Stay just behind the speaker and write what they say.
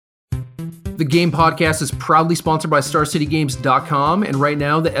The Game Podcast is proudly sponsored by StarCityGames.com, and right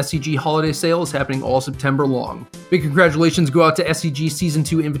now the SCG Holiday Sale is happening all September long. Big congratulations go out to SCG Season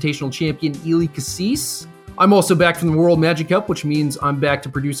 2 Invitational Champion Ely Cassis. I'm also back from the World Magic Cup, which means I'm back to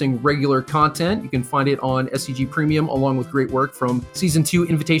producing regular content. You can find it on SCG Premium, along with great work from Season 2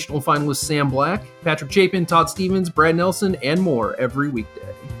 Invitational finalist Sam Black, Patrick Chapin, Todd Stevens, Brad Nelson, and more every weekday.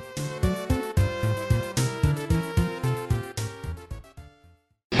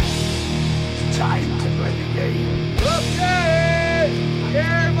 Time to play the game. Okay!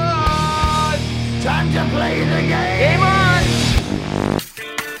 Game on! Time to play the game. Game on!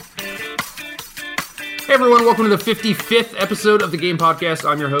 Hey everyone, welcome to the 55th episode of the Game Podcast.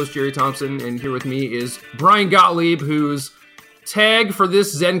 I'm your host, Jerry Thompson, and here with me is Brian Gottlieb, whose tag for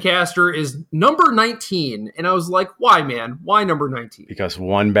this Zencastr is number 19. And I was like, why, man? Why number 19? Because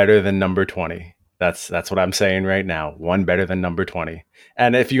one better than number 20. That's what I'm saying right now. One better than number 20.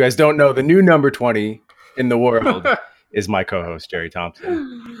 And if you guys don't know, the new number 20 in the world is my co-host, Jerry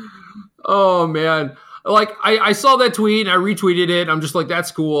Thompson. Oh, man. Like, I saw that tweet and I retweeted it. I'm just like,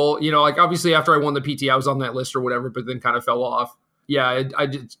 that's cool. You know, like, obviously after I won the PT, I was on that list or whatever, but then kind of fell off. Yeah, I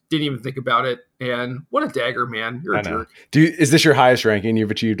just didn't even think about it. And what a dagger, man. You're a jerk. Is this your highest ranking you've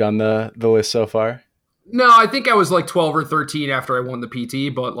achieved on the list so far? No, I think I was like 12 or 13 after I won the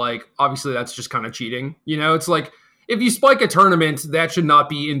PT, but like, obviously that's just kind of cheating. You know, it's like, if you spike a tournament, that should not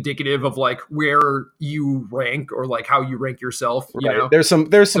be indicative of like where you rank or like how you rank yourself. You know? There's some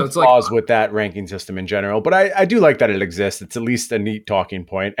flaws with that ranking system in general, but I do like that it exists. It's at least a neat talking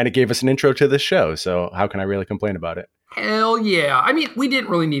point, and it gave us an intro to the show. So how can I really complain about it? Hell yeah. I mean, we didn't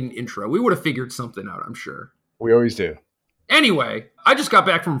really need an intro. We would have figured something out, I'm sure. We always do. Anyway, I just got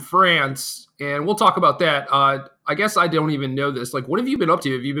back from France, and we'll talk about that. I guess I don't even know this. Like, what have you been up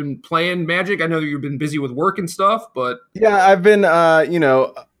to? Have you been playing Magic? I know that you've been busy with work and stuff, but... Yeah, I've been,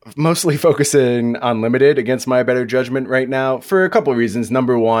 mostly focusing on Limited against my better judgment right now for a couple of reasons.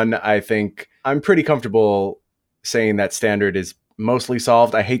 Number one, I think I'm pretty comfortable saying that Standard is mostly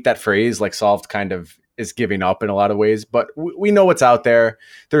solved. I hate that phrase, like solved kind of is giving up in a lot of ways, but we know what's out there.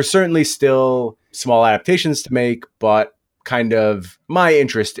 There's certainly still small adaptations to make, but kind of my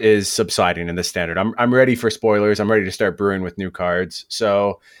interest is subsiding in the Standard. I'm ready for spoilers. I'm ready to start brewing with new cards.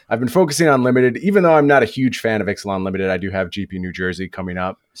 So I've been focusing on Limited, even though I'm not a huge fan of Ixalan Limited. I do have GP New Jersey coming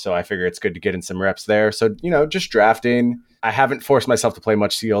up, so I figure it's good to get in some reps there. So, just drafting. I haven't forced myself to play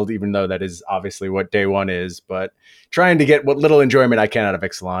much Sealed, even though that is obviously what day one is, but trying to get what little enjoyment I can out of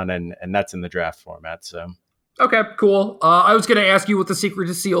Ixalan, and that's in the draft format. So, okay, cool. I was going to ask you what the secret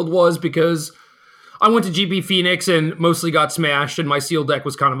to Sealed was, because I went to GP Phoenix and mostly got smashed, and my Sealed deck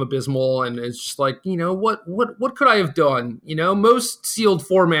was kind of abysmal. And it's just like, what could I have done? Most Sealed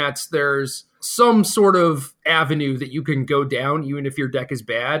formats, there's some sort of avenue that you can go down, even if your deck is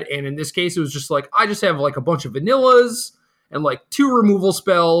bad. And in this case, it was just like, I just have like a bunch of vanillas and like 2 removal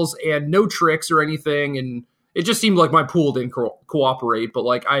spells and no tricks or anything. And it just seemed like my pool didn't cooperate, but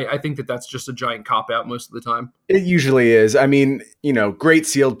like I think that that's just a giant cop-out most of the time. It usually is. I mean, great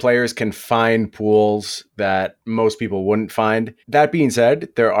Sealed players can find pools that most people wouldn't find. That being said,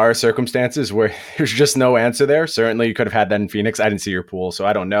 there are circumstances where there's just no answer there. Certainly you could have had that in Phoenix. I didn't see your pool, so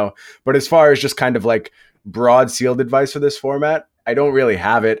I don't know. But as far as just kind of like broad Sealed advice for this format, I don't really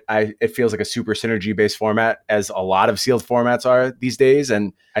have it. It feels like a super synergy-based format, as a lot of Sealed formats are these days.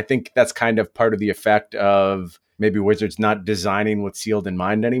 And I think that's kind of part of the effect of maybe Wizards not designing with Sealed in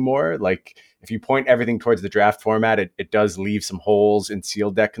mind anymore. Like, if you point everything towards the draft format, it does leave some holes in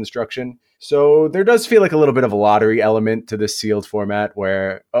Sealed deck construction. So there does feel like a little bit of a lottery element to this Sealed format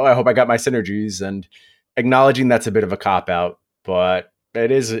where, I hope I got my synergies, and acknowledging that's a bit of a cop-out, but it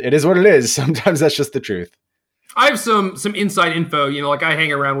is what it is. Sometimes that's just the truth. I have some inside info, like I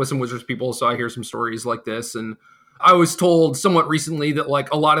hang around with some Wizards people, so I hear some stories like this. And I was told somewhat recently that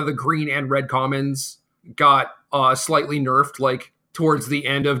like a lot of the green and red commons got slightly nerfed like towards the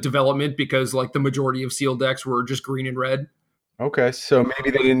end of development, because like the majority of Sealed decks were just green and red. Okay, so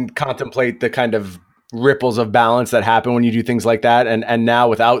maybe they didn't contemplate the kind of ripples of balance that happen when you do things like that. And now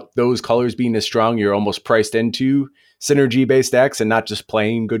without those colors being as strong, you're almost priced into synergy-based decks and not just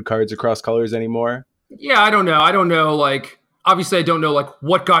playing good cards across colors anymore. Yeah, I don't know. Like, obviously I don't know like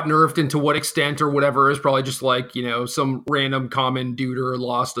what got nerfed and to what extent or whatever. Is probably just like, some random common duder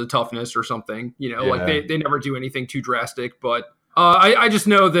lost a toughness or something, like they never do anything too drastic. But I just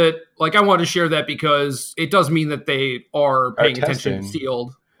know that like I want to share that because it does mean that they are paying attention to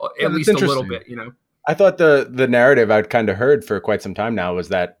Sealed at least a little bit, I thought the narrative I'd kind of heard for quite some time now was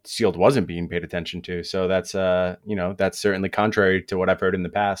that Sealed wasn't being paid attention to. So that's, that's certainly contrary to what I've heard in the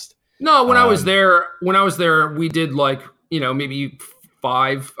past. No, when I was there, we did like, maybe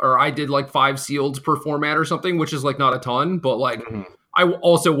I did like 5 sealed per format or something, which is like not a ton, but like I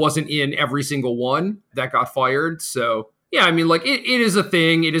also wasn't in every single one that got fired. So yeah, I mean, like it is a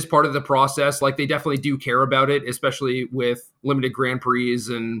thing. It is part of the process. Like they definitely do care about it, especially with limited Grand Prix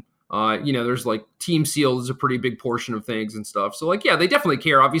and, there's like team sealed is a pretty big portion of things and stuff. So like, yeah, they definitely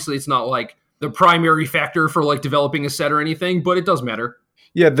care. Obviously it's not like the primary factor for like developing a set or anything, but it does matter.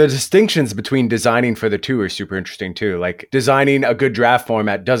 Yeah, the distinctions between designing for the two are super interesting too. Like designing a good draft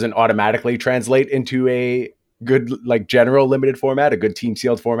format doesn't automatically translate into a good like general limited format, a good team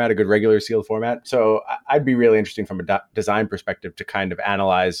sealed format, a good regular sealed format. So I'd be really interesting from a design perspective to kind of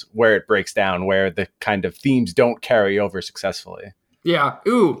analyze where it breaks down, where the kind of themes don't carry over successfully. Yeah.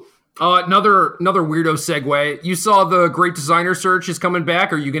 Ooh, another weirdo segue. You saw the Great Designer Search is coming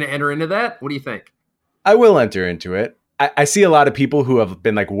back. Are you going to enter into that? What do you think? I will enter into it. I see a lot of people who have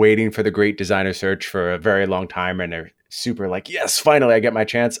been like waiting for the Great Designer Search for a very long time, and they're super like, yes, finally I get my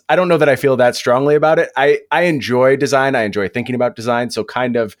chance. I don't know that I feel that strongly about it. I enjoy design. I enjoy thinking about design. So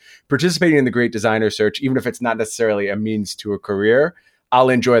kind of participating in the Great Designer Search, even if it's not necessarily a means to a career, I'll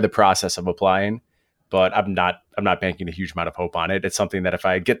enjoy the process of applying, but I'm not banking a huge amount of hope on it. It's something that if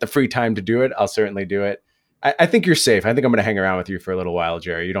I get the free time to do it, I'll certainly do it. I think you're safe. I think I'm going to hang around with you for a little while,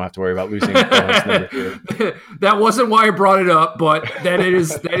 Jerry. You don't have to worry about losing. That wasn't why I brought it up, but that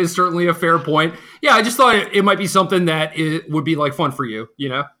is certainly a fair point. Yeah, I just thought it might be something that it would be like fun for you, you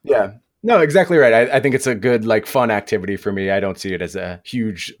know? Yeah. No, exactly right. I think it's a good, like, fun activity for me. I don't see it as a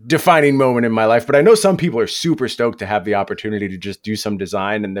huge defining moment in my life, but I know some people are super stoked to have the opportunity to just do some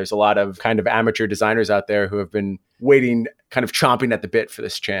design. And there's a lot of kind of amateur designers out there who have been waiting, kind of chomping at the bit for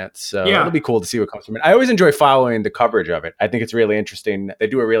this chance. So yeah, it'll be cool to see what comes from it. I always enjoy following the coverage of it. I think it's really interesting. They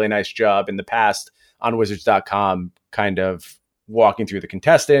do a really nice job in the past on Wizards.com, kind of walking through the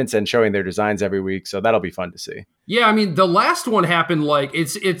contestants and showing their designs every week. So that'll be fun to see. Yeah, I mean, the last one happened like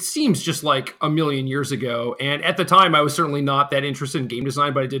it seems just like a million years ago. And at the time, I was certainly not that interested in game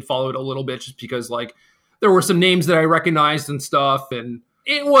design, but I did follow it a little bit just because like there were some names that I recognized and stuff. And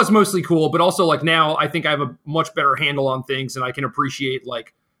it was mostly cool. But also like now I think I have a much better handle on things and I can appreciate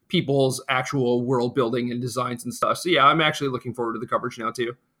like people's actual world building and designs and stuff. So yeah, I'm actually looking forward to the coverage now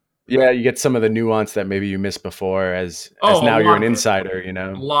too. Yeah, you get some of the nuance that maybe you missed before as now you're an insider, you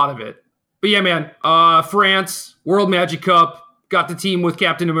know? A lot of it. But yeah, man, France, World Magic Cup, got the team with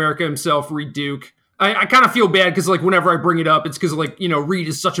Captain America himself, Reed Duke. I kind of feel bad because like whenever I bring it up, it's because like, you know, Reed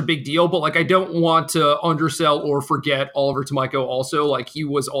is such a big deal, but like I don't want to undersell or forget Oliver Tomajko also. Like he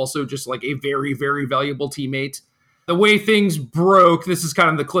was also just like a very, very valuable teammate. The way things broke, this is kind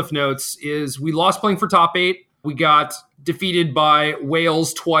of the cliff notes, is we lost playing for top 8. We got defeated by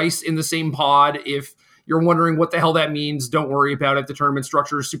Wales twice in the same pod. If you're wondering what the hell that means, don't worry about it. The tournament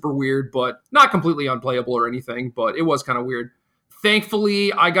structure is super weird, but not completely unplayable or anything, but it was kind of weird.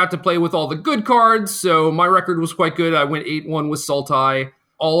 Thankfully, I got to play with all the good cards, so my record was quite good. I went 8-1 with Sultai.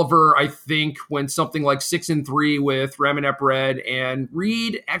 Oliver, I think, went something like 6-3 with Ramonep Red, and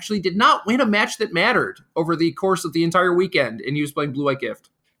Reed actually did not win a match that mattered over the course of the entire weekend, and he was playing Blue White Gift.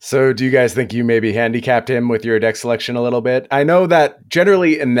 So do you guys think you maybe handicapped him with your deck selection a little bit? I know that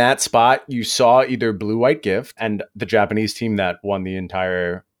generally in that spot, you saw either Blue-White Gift, and the Japanese team that won the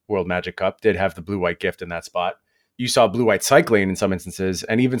entire World Magic Cup did have the Blue-White Gift in that spot. You saw Blue-White Cycling in some instances,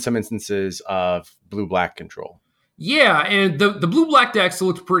 and even some instances of Blue-Black Control. Yeah, and the Blue-Black decks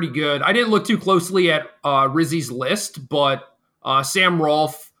looked pretty good. I didn't look too closely at Rizzy's list, but Sam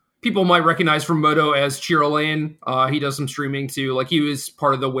Rolfe, people might recognize from Moto as Chirolane. He does some streaming too. Like he was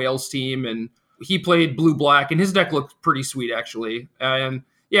part of the Wales team and he played blue-black and his deck looked pretty sweet actually. And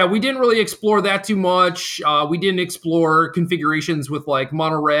yeah, we didn't really explore that too much. We didn't explore configurations with like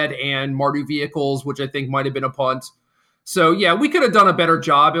mono red and Mardu vehicles, which I think might have been a punt. So yeah, we could have done a better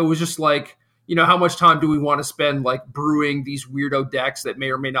job. It was just like, you know, how much time do we want to spend like brewing these weirdo decks that may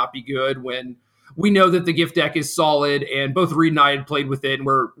or may not be good when we know that the gift deck is solid, and both Reed and I had played with it, and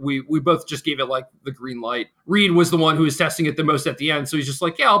we both just gave it like the green light. Reed was the one who was testing it the most at the end, so he's just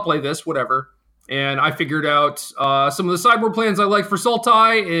like, yeah, I'll play this, whatever. And I figured out some of the sideboard plans I like for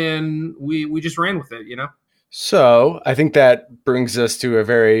Sultai, and we just ran with it, you know? So I think that brings us to a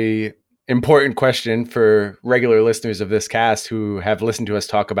very important question for regular listeners of this cast who have listened to us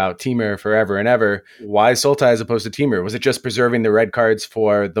talk about Temur forever and ever. Why Sultai as opposed to Temur? Was it just preserving the red cards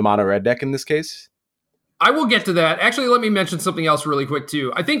for the mono red deck in this case? I will get to that. Actually, let me mention something else really quick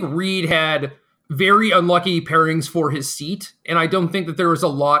too. I think Reed had very unlucky pairings for his seat, and I don't think that there was a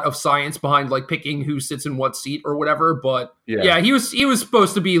lot of science behind like picking who sits in what seat or whatever, but yeah, he was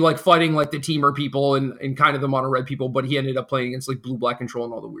supposed to be like fighting like the Temur people and kind of the mono red people, but he ended up playing against like blue black control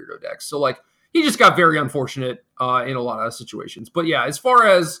and all the weirdo decks. So like he just got very unfortunate in a lot of situations. But yeah, as far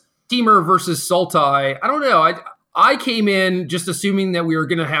as Temur versus Sultai, I don't know. I came in just assuming that we were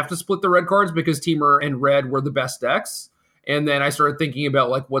going to have to split the red cards because Temur and red were the best decks. And then I started thinking about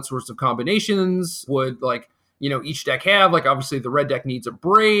like what sorts of combinations would like, each deck have. Like obviously the red deck needs a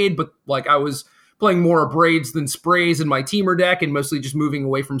braid, but like I was playing more braids than sprays in my Temur deck and mostly just moving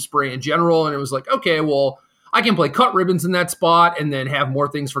away from spray in general. And it was like, okay, well, I can play cut ribbons in that spot and then have more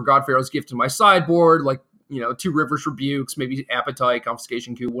things for God Pharaoh's Gift in my sideboard, like, 2 Rivers Rebukes, maybe Appetite,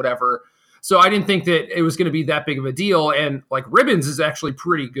 Confiscation Coup, whatever. So I didn't think that it was going to be that big of a deal. And like ribbons is actually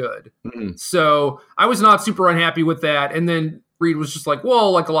pretty good. Mm-hmm. So I was not super unhappy with that. And then Reed was just like,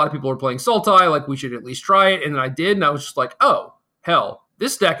 well, like a lot of people are playing Sultai, like we should at least try it. And then I did. And I was just like, oh, hell,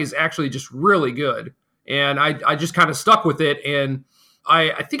 this deck is actually just really good. And I just kind of stuck with it. And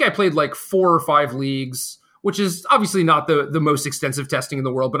I think I played like 4 or 5 leagues, which is obviously not the most extensive testing in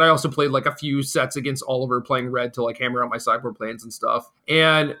the world, but I also played like a few sets against Oliver playing red to like hammer out my sideboard plans and stuff.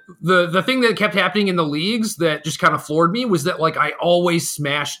 And the thing that kept happening in the leagues that just kind of floored me was that like I always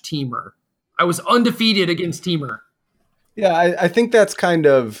smashed Temur. I was undefeated against Temur. Yeah, I think that's kind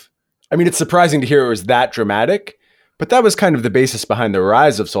of, it's surprising to hear it was that dramatic, but that was kind of the basis behind the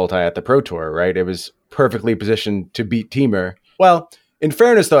rise of Sultai at the Pro Tour, right? It was perfectly positioned to beat Temur. Well, in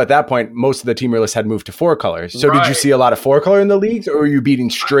fairness, though, at that point, most of the Temur list had moved to 4 colors. So Did you see a lot of 4 color in the leagues, or were you beating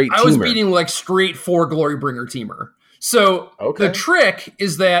straight Temur? I was beating like straight 4 Glorybringer Temur. So The trick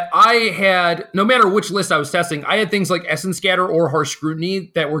is that I had, no matter which list I was testing, I had things like Essence Scatter or Harsh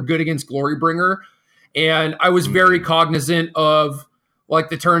Scrutiny that were good against Glorybringer. And I was very cognizant of like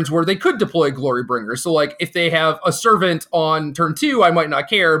the turns where they could deploy Glorybringer. So like if they have a Servant on turn 2, I might not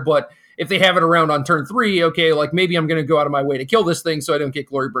care, but if they have it around on turn 3, okay, like maybe I'm going to go out of my way to kill this thing so I don't get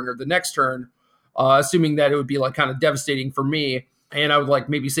Glorybringer the next turn, assuming that it would be like kind of devastating for me. And I would like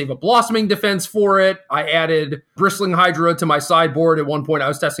maybe save a Blossoming Defense for it. I added Bristling Hydra to my sideboard. At one point I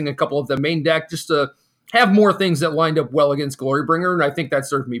was testing a couple of the main deck just to have more things that lined up well against Glorybringer, and I think that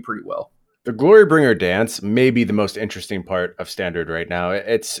served me pretty well. The Glorybringer dance may be the most interesting part of Standard right now.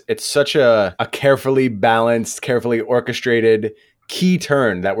 It's such a carefully balanced, carefully orchestrated key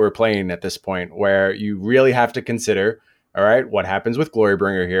turn that we're playing at this point, where you really have to consider, all right, what happens with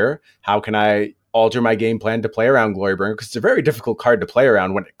Glorybringer here? How can I alter my game plan to play around Glorybringer? Because it's a very difficult card to play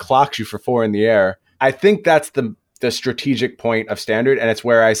around when it clocks you for 4 in the air. I think that's the strategic point of Standard, and it's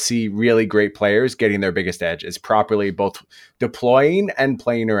where I see really great players getting their biggest edge, is properly both deploying and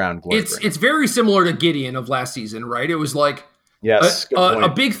playing around Glorybringer. It's very similar to Gideon of last season, right? It was like yes, a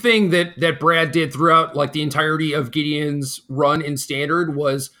big thing that Brad did throughout like the entirety of Gideon's run in Standard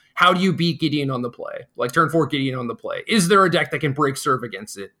was, how do you beat Gideon on the play? Like turn 4 Gideon on the play. Is there a deck that can break serve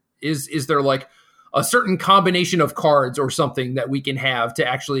against it? Is there like a certain combination of cards or something that we can have to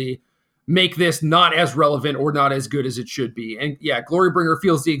actually make this not as relevant or not as good as it should be? And yeah, Glorybringer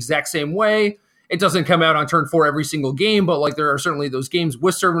feels the exact same way. It doesn't come out on turn 4 every single game, but like there are certainly those games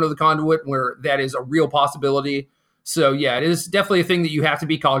with Servant of the Conduit where that is a real possibility. So yeah, it is definitely a thing that you have to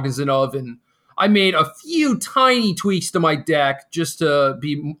be cognizant of. And I made a few tiny tweaks to my deck just to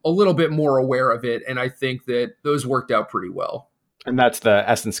be a little bit more aware of it. And I think that those worked out pretty well. And that's the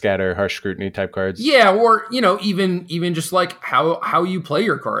Essence Scatter, Harsh Scrutiny type cards. Yeah, or, even just like how you play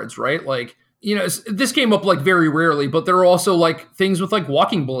your cards, right? Like, this came up like very rarely, but there are also like things with like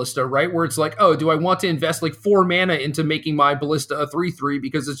Walking Ballista, right? Where it's like, oh, do I want to invest like 4 mana into making my Ballista a 3/3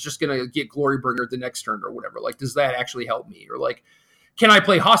 because it's just going to get Glorybringer the next turn or whatever? Like, does that actually help me? Or like, can I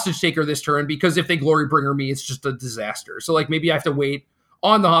play Hostage Taker this turn? Because if they Glorybringer me, it's just a disaster. So like maybe I have to wait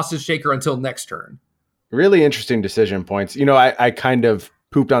on the Hostage Taker until next turn. Really interesting decision points. I kind of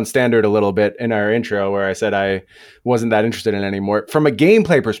pooped on Standard a little bit in our intro where I said I wasn't that interested in it anymore. From a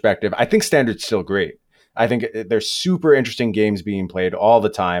gameplay perspective, I think Standard's still great. I think there's super interesting games being played all the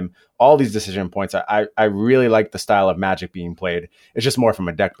time. All these decision points. I really like the style of Magic being played. It's just more from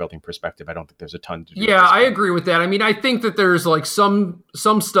a deck building perspective. I don't think there's a ton to do. Yeah, I agree with that. I mean, I think that there's like some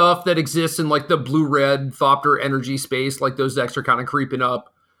stuff that exists in like the blue-red Thopter energy space. Like those decks are kind of creeping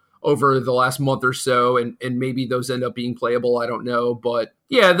up over the last month or so, and maybe those end up being playable. I don't know. But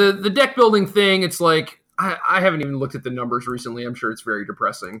yeah, the deck building thing, it's like, I haven't even looked at the numbers recently. I'm sure it's very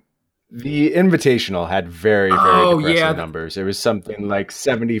depressing. The Invitational had very depressing numbers. It was something like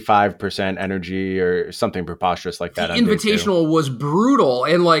 75% energy or something preposterous like that. The Invitational was brutal.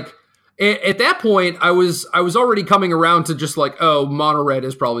 And like at that point, I was already coming around to just like, oh, mono red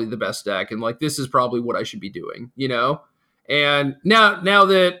is probably the best deck. And like, this is probably what I should be doing, And now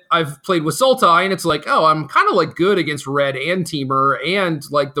that I've played with Sultai, and it's like, oh, I'm kind of like good against red and Temur and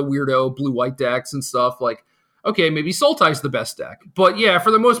like the weirdo blue-white decks and stuff. Like, okay, maybe Sultai's the best deck. But yeah,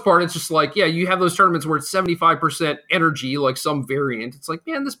 for the most part, it's just like, yeah, you have those tournaments where it's 75% energy, like some variant. It's like,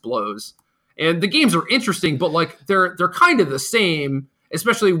 man, this blows. And the games are interesting, but like they're kind of the same,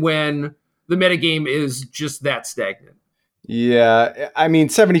 especially when the metagame is just that stagnant. Yeah, I mean,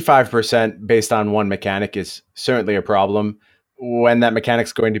 75% based on one mechanic is certainly a problem. When that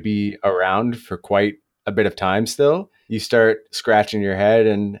mechanic's going to be around for quite a bit of time still, you start scratching your head,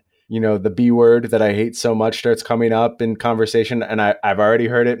 and the B word that I hate so much starts coming up in conversation. And I've already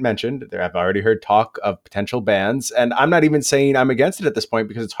heard it mentioned. I've already heard talk of potential bans. And I'm not even saying I'm against it at this point,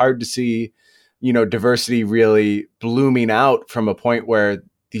 because it's hard to see, diversity really blooming out from a point where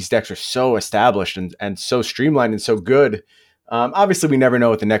these decks are so established and so streamlined and so good. Obviously, we never know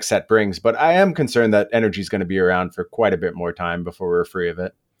what the next set brings, but I am concerned that energy is going to be around for quite a bit more time before we're free of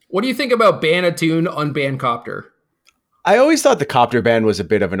it. What do you think about ban Attune, unban Copter? I always thought the Copter ban was a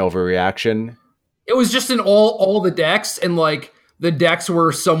bit of an overreaction. It was just in all the decks, and like the decks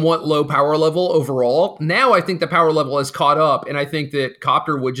were somewhat low power level overall. Now I think the power level has caught up, and I think that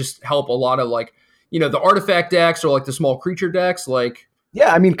Copter would just help a lot of like, the artifact decks or like the small creature decks. Like,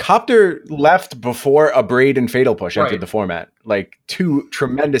 yeah, I mean, Copter left before a Braid and Fatal Push entered the format. Like, two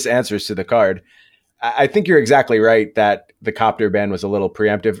tremendous answers to the card. I think you're exactly right that the Copter ban was a little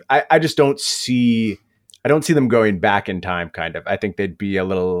preemptive. I just don't see them going back in time, kind of. I think they'd be a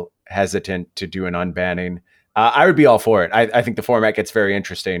little hesitant to do an unbanning. I would be all for it. I think the format gets very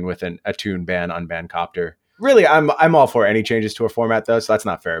interesting with an Attune ban, unban Copter. Really, I'm all for any changes to a format, though, so that's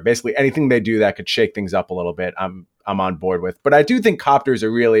not fair. Basically, anything they do that could shake things up a little bit, I'm on board with. But I do think Copter is a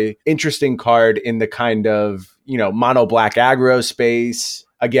really interesting card in the kind of, mono black aggro space.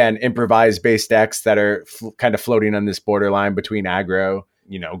 Again, improvised based decks that are kind of floating on this borderline between aggro,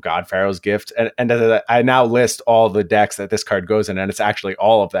 God Pharaoh's Gift. And I now list all the decks that this card goes in, and it's actually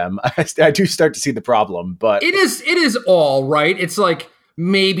all of them. I do start to see the problem, but it is all right. It's like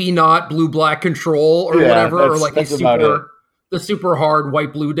maybe not blue-black control or whatever, or like the super hard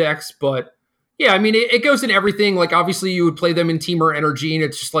white-blue decks, but yeah, I mean, it goes in everything. Like, obviously, you would play them in Temur Energy, and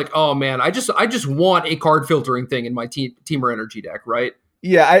it's just like, oh man, I just want a card filtering thing in my Temur Energy deck, right?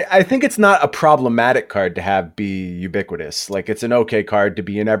 Yeah, I think it's not a problematic card to have be ubiquitous. Like, it's an okay card to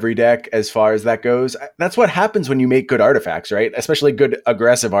be in every deck as far as that goes. That's what happens when you make good artifacts, right? Especially good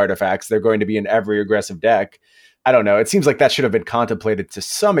aggressive artifacts. They're going to be in every aggressive deck. I don't know. It seems like that should have been contemplated to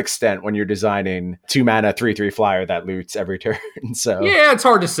some extent when you're designing 2-mana 3/3 flyer that loots every turn. So yeah, it's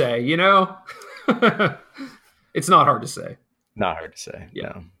hard to say, It's not hard to say. Not hard to say.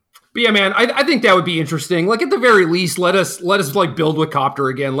 Yeah. No. But yeah, man, I think that would be interesting. Like, at the very least, let us like build with Copter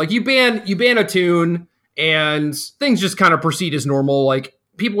again. Like, you ban Attune and things just kind of proceed as normal. Like,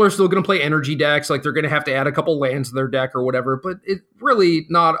 people are still going to play energy decks. Like, they're going to have to add a couple lands to their deck or whatever, but it really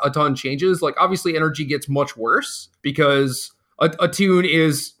not a ton changes. Like, obviously energy gets much worse because Attune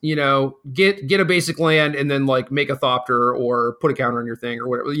is, get a basic land and then like make a Thopter or put a counter on your thing or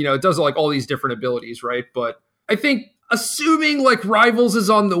whatever. It does like all these different abilities, right? But I think assuming like Rivals is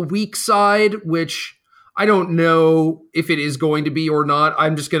on the weak side, which I don't know if it is going to be or not,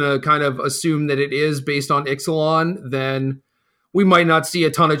 I'm just going to kind of assume that it is based on Ixalan, then we might not see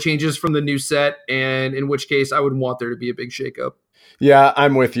a ton of changes from the new set, and in which case I would want there to be a big shakeup. Yeah,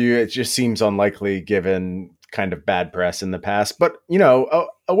 I'm with you. It just seems unlikely given kind of bad press in the past. But,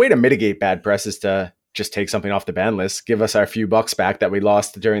 a way to mitigate bad press is to just take something off the ban list, give us our few bucks back that we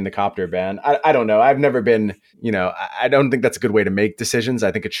lost during the Copter ban. I don't know. I've never been, I don't think that's a good way to make decisions.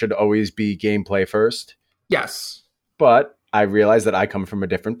 I think it should always be gameplay first. Yes. But I realize that I come from a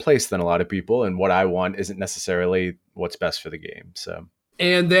different place than a lot of people, and what I want isn't necessarily what's best for the game. So,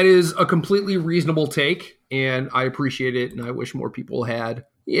 and that is a completely reasonable take, and I appreciate it, and I wish more people had,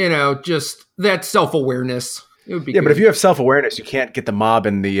 just that self-awareness. It would be good. But if you have self-awareness, you can't get the mob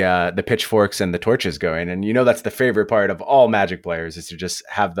and the pitchforks and the torches going. And that's the favorite part of all Magic players is to just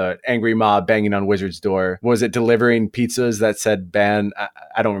have the angry mob banging on Wizard's door. Was it delivering pizzas that said ban?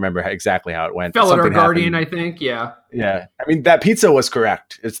 I don't remember exactly how it went. Felidar Guardian, I think. Yeah. Yeah. I mean, that pizza was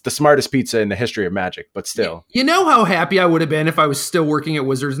correct. It's the smartest pizza in the history of Magic, but still. You know how happy I would have been if I was still working at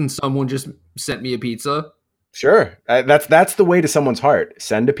Wizards and someone just sent me a pizza? Sure. That's the way to someone's heart.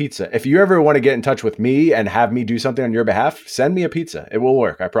 Send a pizza. If you ever want to get in touch with me and have me do something on your behalf, send me a pizza. It will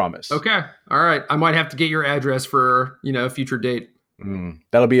work. I promise. Okay. All right. I might have to get your address for, a future date.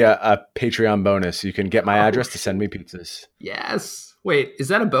 That'll be a Patreon bonus. You can get my address to send me pizzas. Yes. Wait, is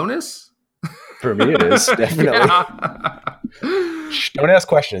that a bonus? For me, it is. Definitely. Shh, don't ask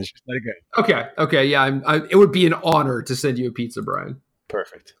questions. Just let it go. Okay. Yeah. It would be an honor to send you a pizza, Brian.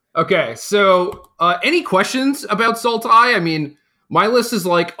 Perfect. Okay, so any questions about Sultai? I mean, my list is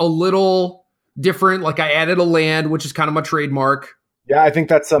like a little different. Like I added a land, which is kind of my trademark. Yeah, I think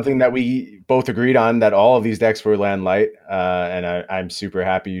that's something that we both agreed on, that all of these decks were land light, and I'm super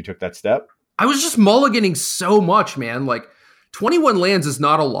happy you took that step. I was just mulliganing so much, man. Like 21 lands is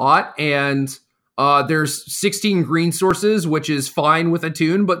not a lot, and there's 16 green sources, which is fine with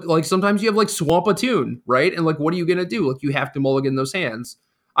Attune, but like sometimes you have like Swamp Attune, right? And like, what are you gonna do? Like you have to mulligan those hands.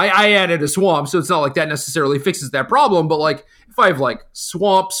 I added a swamp, so it's not like that necessarily fixes that problem, but like if I have like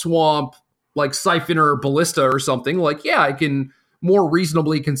swamp, like Siphoner or Ballista or something, like yeah, I can more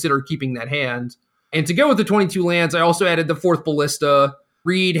reasonably consider keeping that hand. And to go with the 22 lands, I also added the 4th Ballista.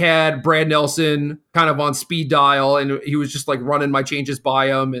 Reed had Brad Nelson kind of on speed dial, and he was just like running my changes by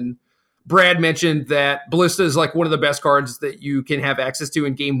him. And Brad mentioned that Ballista is like one of the best cards that you can have access to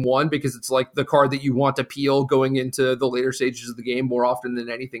in game 1 because it's like the card that you want to peel going into the later stages of the game more often than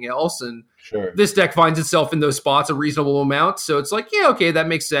anything else. And sure, this deck finds itself in those spots a reasonable amount. So it's like, yeah, okay, that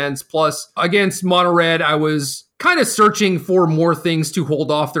makes sense. Plus, against Mono Red, I was kind of searching for more things to hold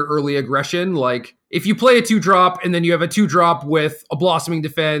off their early aggression. Like if you play a 2-drop and then you have a 2-drop with a Blossoming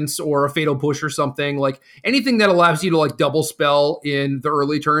Defense or a Fatal Push or something, like anything that allows you to like double spell in the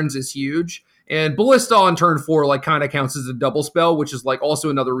early turns is huge. And Ballista on turn 4 like kind of counts as a double spell, which is like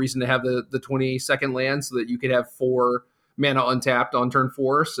also another reason to have the 22nd land so that you could have 4 mana untapped on turn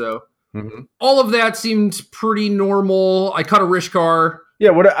 4. So all of that seemed pretty normal. I cut a Rishkar.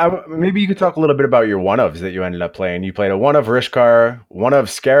 Yeah, maybe you could talk a little bit about your one-ofs that you ended up playing. You played a one of Rishkar, one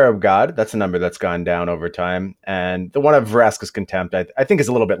of Scarab God. That's a number that's gone down over time. And the one of Vraska's Contempt, I think is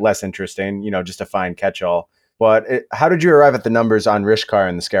a little bit less interesting, just a fine catch-all. But how did you arrive at the numbers on Rishkar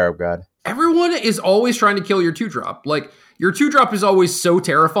and the Scarab God? Everyone is always trying to kill your 2-drop. Like, your 2-drop is always so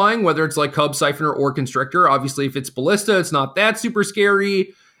terrifying, whether it's like Cub, Siphoner, or Constrictor. Obviously, if it's Ballista, it's not that super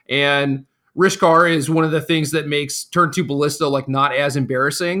scary. And Rishkar is one of the things that makes turn 2 Ballista like not as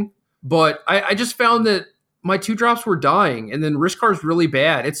embarrassing. But I just found that my 2-drops were dying, and then Rishkar is really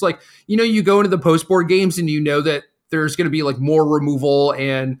bad. It's like, you go into the post-board games and you know that there's going to be like more removal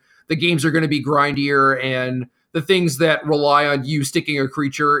and the games are going to be grindier, and the things that rely on you sticking a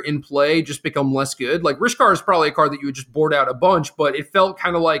creature in play just become less good. Like Rishkar is probably a card that you would just board out a bunch, but it felt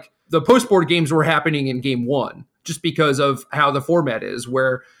kind of like the post-board games were happening in game 1 just because of how the format is,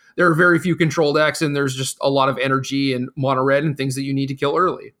 where there are very few control decks and there's just a lot of energy and mono red and things that you need to kill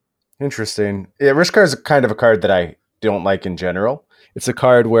early. Interesting. Yeah, Rishkar is kind of a card that I don't like in general. It's a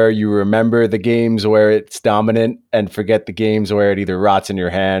card where you remember the games where it's dominant and forget the games where it either rots in your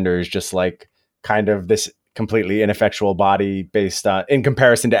hand or is just like kind of this completely ineffectual body based on in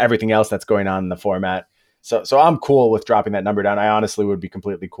comparison to everything else that's going on in the format. So I'm cool with dropping that number down. I honestly would be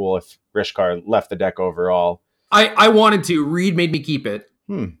completely cool if Rishkar left the deck overall. I wanted to. Reed made me keep it.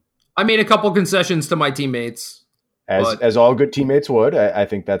 I made a couple concessions to my teammates. As all good teammates would. I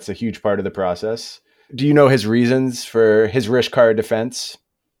think that's a huge part of the process. Do you know his reasons for his Rishkar defense?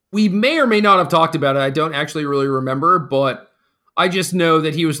 We may or may not have talked about it. I don't actually really remember, but I just know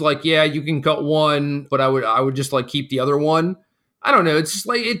that he was like, yeah, you can cut one, but I would just like keep the other one. I don't know. It's just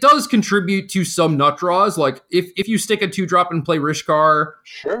like, it does contribute to some nut draws. Like if you stick a 2-drop and play Rishkar,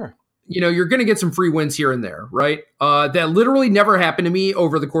 sure, you're going to get some free wins here and there, right? That literally never happened to me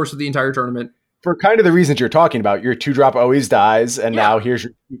over the course of the entire tournament. For kind of the reasons you're talking about, your 2-drop always dies, and now here's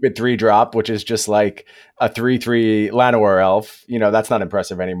your stupid 3-drop, which is just like a 3/3 Llanowar elf. That's not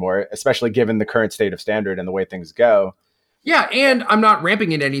impressive anymore, especially given the current state of Standard and the way things go. Yeah, and I'm not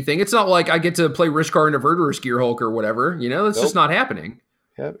ramping in anything. It's not like I get to play Rishkar and Averter Gearhulk or whatever. That's just not happening.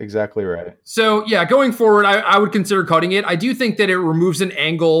 Yep, exactly right. So, yeah, going forward, I would consider cutting it. I do think that it removes an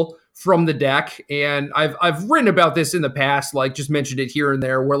angle from the deck, and I've written about this in the past, like just mentioned it here and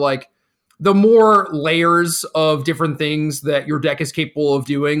there, where like the more layers of different things that your deck is capable of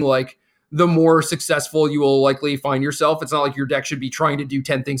doing, like the more successful you will likely find yourself. It's not like your deck should be trying to do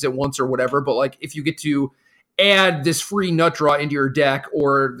 10 things at once or whatever, but like if you get to add this free nut draw into your deck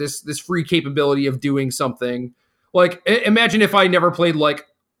or this free capability of doing something, like imagine if I never played like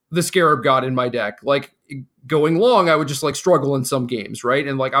the Scarab God in my deck. Like going long, I would just like struggle in some games, right?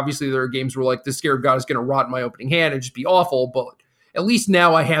 And like obviously there are games where like the Scarab God is going to rot in my opening hand and just be awful, but at least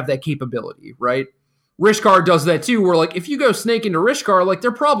now I have that capability, right? Rishkar does that too, where like if you go snake into Rishkar, like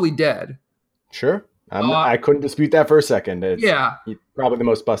they're probably dead. Sure. I couldn't dispute that for a second. It's probably the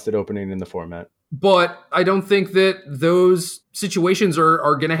most busted opening in the format. But I don't think that those situations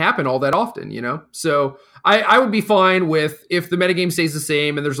are going to happen all that often, So I would be fine with, if the metagame stays the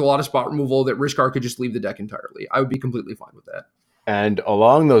same and there's a lot of spot removal, that Rishkar could just leave the deck entirely. I would be completely fine with that. And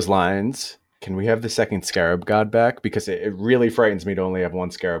along those lines, can we have the second Scarab God back? Because it really frightens me to only have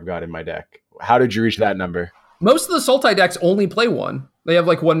one Scarab God in my deck. How did you reach that number? Most of the Sultai decks only play one. They have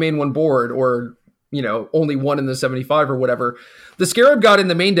like one main, one board, or, you know, only one in the 75 or whatever. The Scarab God in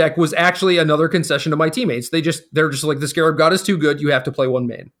the main deck was actually another concession to my teammates. They're just like, the Scarab God is too good. You have to play one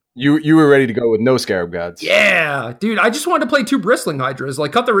main. You were ready to go with no Scarab Gods. Yeah, dude, I just wanted to play 2 Bristling Hydras.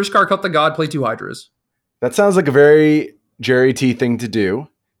 Like, cut the Rishkar, cut the God, play 2 Hydras. That sounds like a very Jerry T thing to do.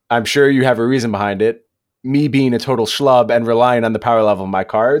 I'm sure you have a reason behind it. Me being a total schlub and relying on the power level of my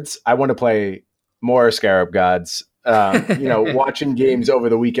cards, I want to play more Scarab Gods. Watching games over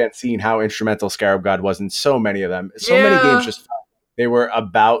the weekend, seeing how instrumental Scarab God was in so many of them. Many games just felt they were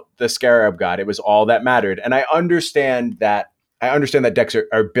about the Scarab God. It was all that mattered. And I understand that decks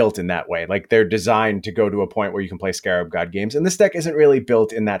are built in that way. Like, they're designed to go to a point where you can play Scarab God games. And this deck isn't really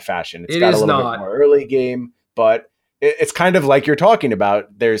built in that fashion. It's got a little bit more early game, but it's kind of like you're talking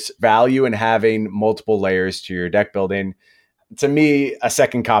about. There's value in having multiple layers to your deck building. To me, a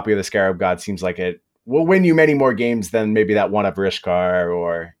second copy of the Scarab God seems like it will win you many more games than maybe that one of Rishkar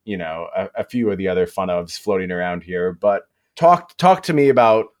or, a few of the other fun ofs floating around here. But talk to me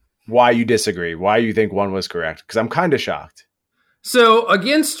about why you disagree, why you think one was correct, because I'm kind of shocked. So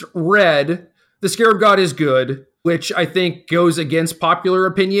against red, the Scarab God is good, which I think goes against popular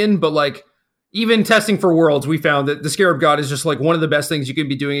opinion, but like, even testing for Worlds, we found that the Scarab God is just like one of the best things you can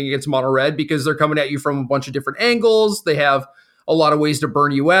be doing against mono red, because they're coming at you from a bunch of different angles. They have a lot of ways to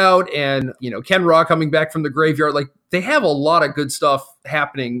burn you out, and Kenra coming back from the graveyard. Like, they have a lot of good stuff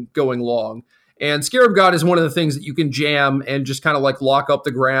happening going long. And Scarab God is one of the things that you can jam and just kind of like lock up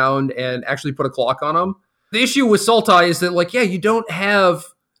the ground and actually put a clock on them. The issue with Sultai is that, like, you don't have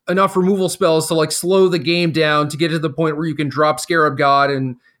enough removal spells to like slow the game down to get to the point where you can drop Scarab God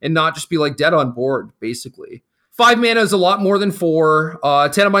and not just be like dead on board, basically. 5 mana is a lot more than 4.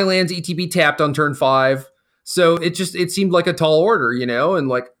 10 of my lands ETB tapped on turn 5. So it seemed like a tall order, and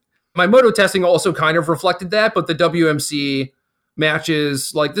like my Moto testing also kind of reflected that, but the WMC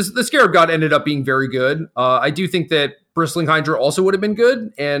matches, like the Scarab God ended up being very good. I do think that Bristling Hydra also would have been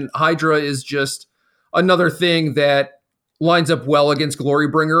good, and Hydra is just another thing that lines up well against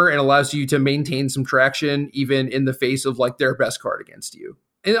Glorybringer and allows you to maintain some traction even in the face of like their best card against you.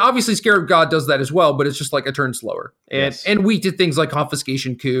 And obviously Scarab God does that as well, but it's just like a turn slower. And weak to things like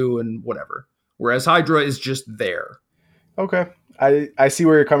Confiscation Coup and whatever. Whereas Hydra is just there. Okay. I see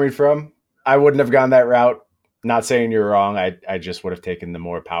where you're coming from. I wouldn't have gone that route. Not saying you're wrong. I just would have taken the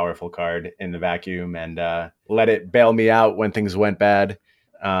more powerful card in the vacuum and let it bail me out when things went bad.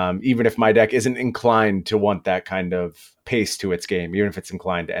 Even if my deck isn't inclined to want that kind of pace to its game, even if it's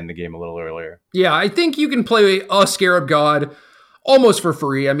inclined to end the game a little earlier. Yeah, I think you can play a Scarab God almost for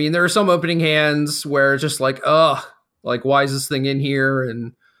free. I mean, there are some opening hands where it's just like, why is this thing in here?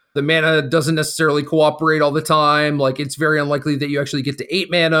 And the mana doesn't necessarily cooperate all the time. Like, it's very unlikely that you actually get to 8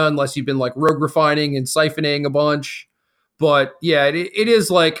 mana unless you've been like rogue refining and siphoning a bunch. But yeah, it is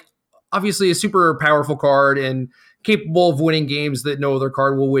like obviously a super powerful card and capable of winning games that no other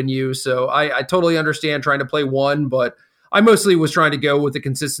card will win you. So I totally understand trying to play one, but I mostly was trying to go with the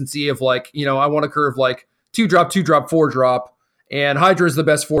consistency of like, I want to curve like 2-drop, 2-drop, 4-drop. And Hydra is the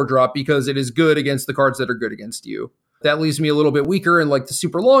best 4-drop because it is good against the cards that are good against you. That leaves me a little bit weaker in like the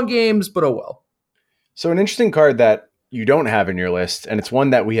super long games, but oh well. So an interesting card that you don't have in your list, and it's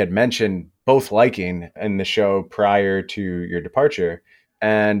one that we had mentioned both liking in the show prior to your departure,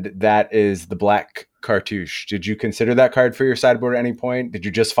 and that is the Black Cartouche. Did you consider that card for your sideboard at any point? Did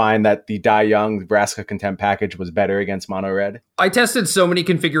you just find that the Dai Young Vraska Contempt package was better against mono red? I tested so many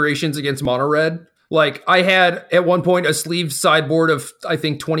configurations against mono red. Like, I had at one point a sleeved sideboard of I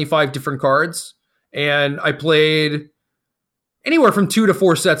think 25 different cards, and I played anywhere from 2 to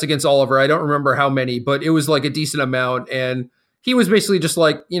 4 sets against Oliver. I don't remember how many, but it was like a decent amount. And he was basically just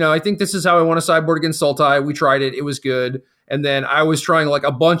like, I think this is how I want to sideboard against Sultai. We tried it. It was good. And then I was trying like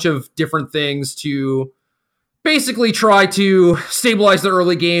a bunch of different things to basically try to stabilize the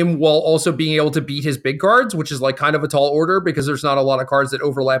early game while also being able to beat his big cards, which is like kind of a tall order because there's not a lot of cards that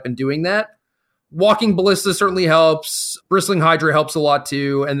overlap in doing that. Walking Ballista certainly helps. Bristling Hydra helps a lot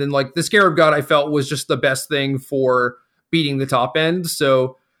too. And then like the Scarab God I felt was just the best thing for beating the top end.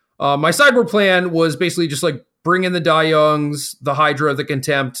 So my sideboard plan was basically just like bring in the Dai Youngs, the Hydra, the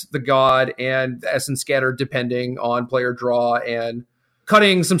Contempt, the God, and the Essence Scatter depending on player draw, and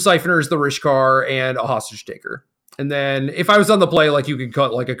cutting some Siphoners, the Rishkar, and a Hostage Taker. And then if I was on the play, like you could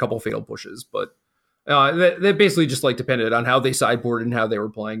cut like a couple Fatal Pushes, but that basically just like depended on how they sideboarded and how they were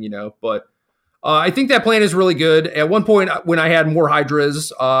playing, but I think that plan is really good. At one point when I had more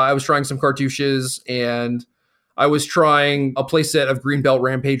Hydras, I was trying some Cartouches, and I was trying a playset of Greenbelt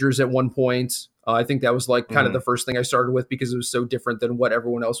Rampagers at one point. I think that was like kind of the first thing I started with because it was so different than what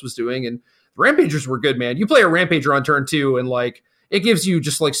everyone else was doing. And the Rampagers were good, man. You play a Rampager on turn 2 and like it gives you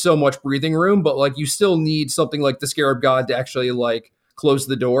just like so much breathing room, but like you still need something like the Scarab God to actually like close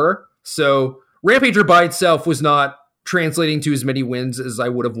the door. So Rampager by itself was not translating to as many wins as I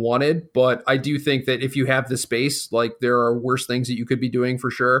would have wanted, but I do think that if you have the space, like there are worse things that you could be doing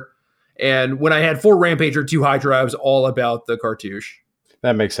for sure. And when I had 4 Rampager, 2 Hydra, I was all about the cartouche.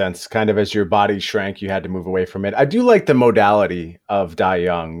 That makes sense. Kind of as your body shrank, you had to move away from it. I do like the modality of Die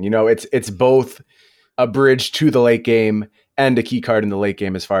Young. You know, it's both a bridge to the late game and a key card in the late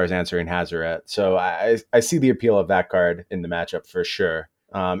game as far as answering Hazoret. So I see the appeal of that card in the matchup for sure.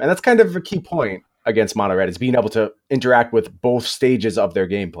 And that's kind of a key point against Mono Red, is being able to interact with both stages of their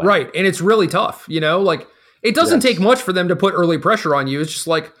gameplay. Right. And it's really tough, you know, like it doesn't take much for them to put early pressure on you. It's just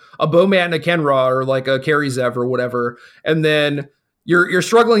like a Bomat and a Kenra or like a Karizev or whatever. And then you're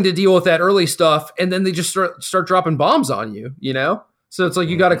struggling to deal with that early stuff. And then they just start dropping bombs on you, you know? So it's like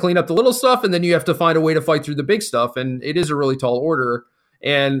you got to clean up the little stuff and then you have to find a way to fight through the big stuff. And it is a really tall order.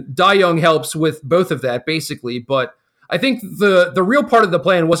 And Die Young helps with both of that basically. But I think the real part of the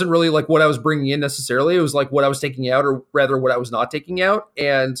plan wasn't really like what I was bringing in necessarily. It was like what I was taking out, or rather what I was not taking out.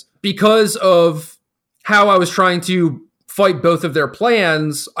 And because of how I was trying to fight both of their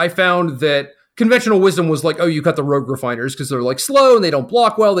plans, I found that conventional wisdom was like, oh, you cut the rogue refiners because they're like slow and they don't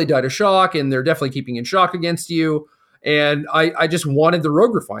block well. They die to shock and they're definitely keeping in shock against you. And I just wanted the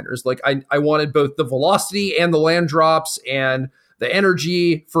rogue refiners. Like I wanted both the velocity and the land drops and the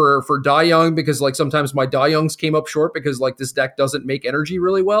energy for Die Young, because like sometimes my Die Youngs came up short because like this deck doesn't make energy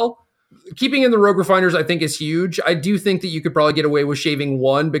really well. Keeping in the rogue refiners I think is huge. I do think that you could probably get away with shaving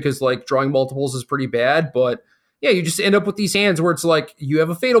 1 because like drawing multiples is pretty bad, but yeah, you just end up with these hands where it's like you have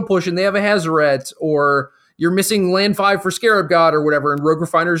a Fatal Push and they have a Hazoret, or you're missing land 5 for Scarab God or whatever, and rogue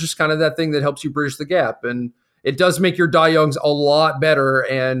refiner is just kind of that thing that helps you bridge the gap, and it does make your Die Youngs a lot better.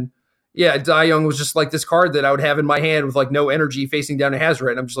 And yeah, Die Young was just like this card that I would have in my hand with like no energy facing down a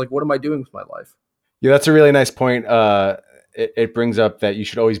Hazoret. And I'm just like, what am I doing with my life? Yeah, that's a really nice point. It brings up that you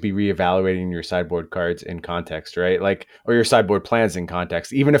should always be reevaluating your sideboard cards in context, right? Like, or your sideboard plans in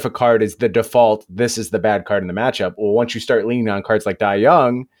context. Even if a card is the default, this is the bad card in the matchup. Well, once you start leaning on cards like Die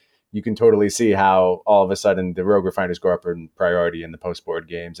Young, you can totally see how all of a sudden the rogue refiners go up in priority in the post-board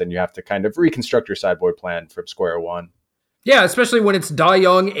games, and you have to kind of reconstruct your sideboard plan from square one. Yeah, especially when it's Die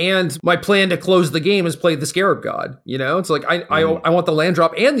Young and my plan to close the game is play the Scarab God. You know, it's like I want the land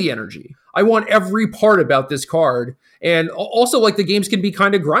drop and the energy. I want every part about this card. And also, like, the games can be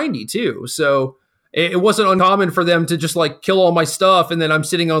kind of grindy too. So it wasn't uncommon for them to just like kill all my stuff, and then I'm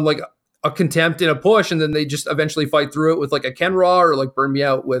sitting on like a contempt and a push, and then they just eventually fight through it with like a Kenra or like burn me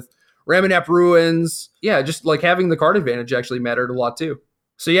out with Ramunap Ruins. Yeah, just like having the card advantage actually mattered a lot too.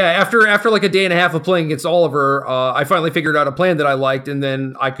 So yeah, after like a day and a half of playing against Oliver, I finally figured out a plan that I liked, and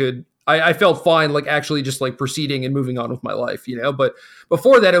then I felt fine like actually just like proceeding and moving on with my life, you know. But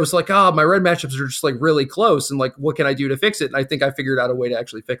before that, it was like, my red matchups are just like really close, and like what can I do to fix it? And I think I figured out a way to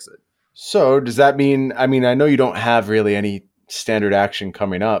actually fix it. So does that mean, I know you don't have really any standard action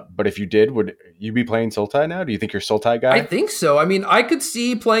coming up, but if you did, would you be playing Sultai now? Do you think you're Sultai guy? I think so. I mean, I could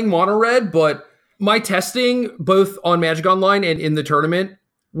see playing mono red, but my testing both on Magic Online and in the tournament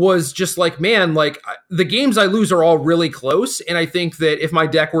was just like, man, like the games I lose are all really close. And I think that if my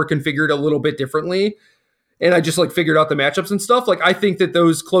deck were configured a little bit differently and I just like figured out the matchups and stuff, like I think that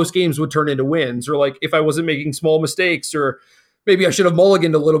those close games would turn into wins, or like if I wasn't making small mistakes, or maybe I should have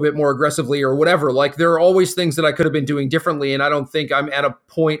mulliganed a little bit more aggressively or whatever. Like there are always things that I could have been doing differently. And I don't think I'm at a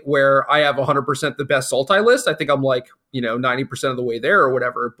point where I have 100% the best Sultai list. I think I'm like, 90% of the way there or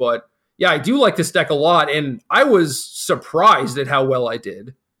whatever. But yeah, I do like this deck a lot. And I was surprised at how well I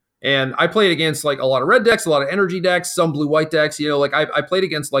did. And I played against like a lot of red decks, a lot of energy decks, some blue-white decks, like I played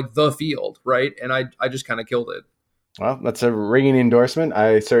against like the field, right? And I just kind of killed it. Well, that's a ringing endorsement.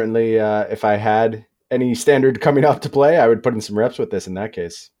 I certainly, if I had any standard coming up to play, I would put in some reps with this in that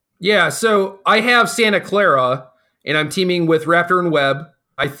case. Yeah, so I have Santa Clara, and I'm teaming with Raptor and Webb.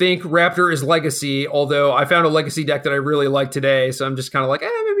 I think Raptor is Legacy, although I found a Legacy deck that I really like today, so I'm just kind of like,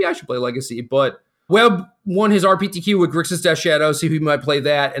 maybe I should play Legacy. But Webb won his RPTQ with Grixis Death Shadow, so he might play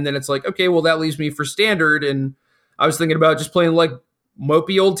that. And then it's like, okay, well, that leaves me for Standard. And I was thinking about just playing like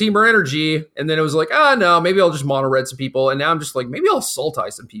mopey old Teamer Energy. And then it was like, no, maybe I'll just mono red some people. And now I'm just like, maybe I'll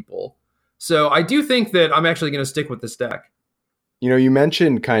Sultai some people. So I do think that I'm actually going to stick with this deck. You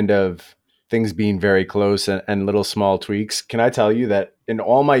mentioned kind of things being very close and little small tweaks. Can I tell you that in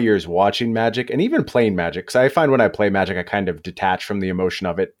all my years watching Magic and even playing Magic, because I find when I play Magic, I kind of detach from the emotion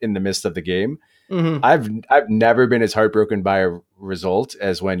of it in the midst of the game. Mm-hmm. I've never been as heartbroken by a result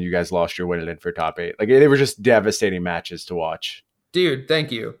as when you guys lost your win for top 8. Like they were just devastating matches to watch. Dude,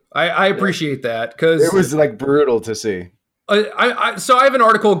 thank you. I appreciate that, because it was like brutal to see. So I have an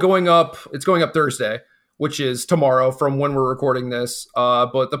article going up. It's going up Thursday, which is tomorrow from when we're recording this.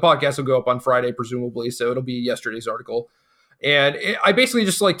 But the podcast will go up on Friday, presumably. So it'll be yesterday's article. And I basically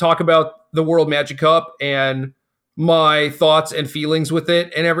just like talk about the World Magic Cup and my thoughts and feelings with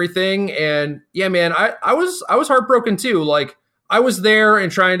it and everything. And yeah, man, I was heartbroken too. Like I was there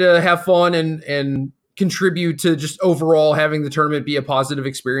and trying to have fun and contribute to just overall having the tournament be a positive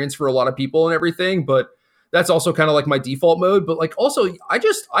experience for a lot of people and everything. But that's also kind of like my default mode. But like also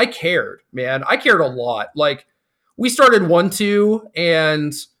I cared, man. I cared a lot. Like we started 1-2,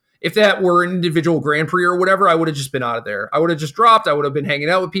 and if that were an individual Grand Prix or whatever, I would have just been out of there. I would have just dropped. I would have been hanging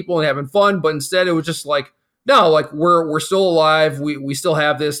out with people and having fun. But instead it was just like, no, like we're still alive. We still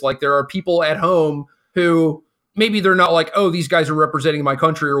have this. Like there are people at home who maybe they're not like, oh, these guys are representing my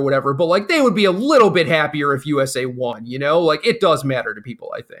country or whatever, but like they would be a little bit happier if USA won, you know? Like it does matter to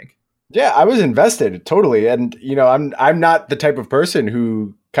people, I think. Yeah, I was invested totally. And, you know, I'm not the type of person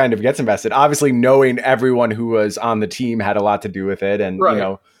who kind of gets invested. Obviously, knowing everyone who was on the team had a lot to do with it. And, right. You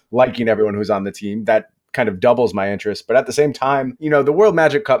know, liking everyone who's on the team, that kind of doubles my interest. But at the same time, you know, the World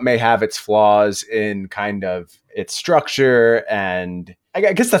Magic Cup may have its flaws in kind of its structure. And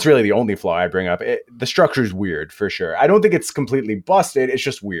I guess that's really the only flaw I bring up. The structure is weird for sure. I don't think it's completely busted. It's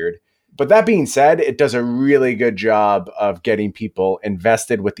just weird. But that being said, it does a really good job of getting people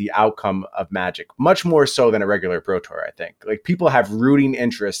invested with the outcome of Magic, much more so than a regular Pro Tour, I think. Like people have rooting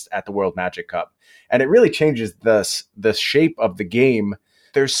interest at the World Magic Cup, and it really changes the shape of the game.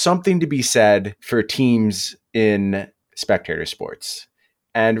 There's something to be said for teams in spectator sports,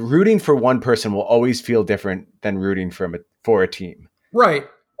 and rooting for one person will always feel different than rooting for a team. Right.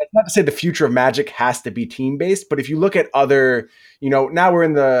 It's not to say the future of Magic has to be team-based, but if you look at other, you know, now we're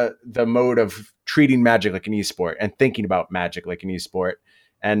in the mode of treating Magic like an esport and thinking about Magic like an esport.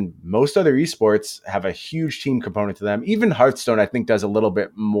 And most other esports have a huge team component to them. Even Hearthstone, I think, does a little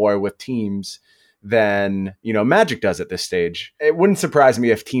bit more with teams than, you know, Magic does at this stage. It wouldn't surprise me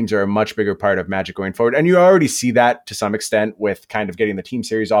if teams are a much bigger part of Magic going forward. And you already see that to some extent with kind of getting the team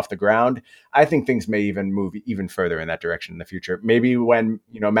series off the ground. I think things may even move even further in that direction in the future. Maybe when,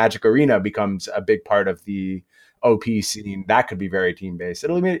 you know, Magic Arena becomes a big part of the OP scene, that could be very team-based.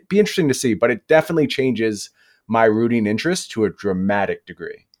 It'll be interesting to see, but it definitely changes my rooting interest to a dramatic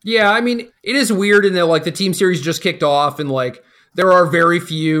degree. Yeah, I mean, it is weird in that like the team series just kicked off and like there are very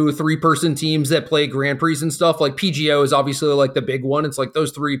few 3-person teams that play Grand Prix and stuff. Like PGO is obviously like the big one. It's like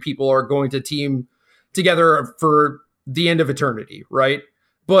those 3 people are going to team together for the end of eternity, right?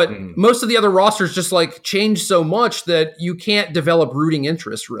 But most of the other rosters just like change so much that you can't develop rooting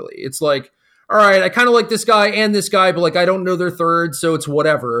interest really. It's like, all right, I kind of like this guy and this guy, but like I don't know their third, so it's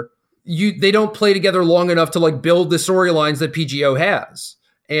whatever. They don't play together long enough to like build the storylines that PGO has.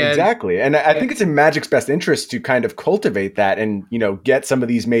 Exactly. And I think it's in Magic's best interest to kind of cultivate that and, you know, get some of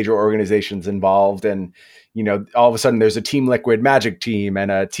these major organizations involved. And, you know, all of a sudden there's a Team Liquid Magic team and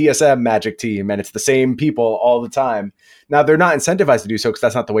a TSM Magic team, and it's the same people all the time. Now, they're not incentivized to do so because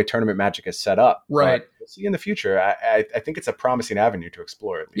that's not the way tournament Magic is set up. Right. But we'll see in the future. I think it's a promising avenue to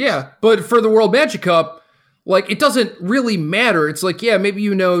explore. At least. Yeah. But for the World Magic Cup, like, it doesn't really matter. It's like, yeah, maybe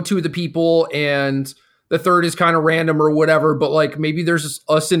you know 2 of the people and the third is kind of random or whatever, but like maybe there's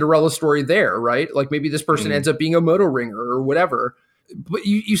a Cinderella story there, right? Like maybe this person ends up being a Moto ringer or whatever. But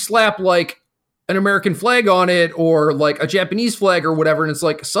you slap like an American flag on it or like a Japanese flag or whatever, and it's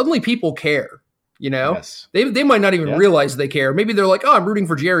like suddenly people care, you know? Yes. They might not even realize they care. Maybe they're like, oh, I'm rooting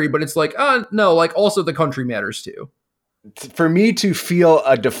for Jerry, but it's like, no, like also the country matters too. For me to feel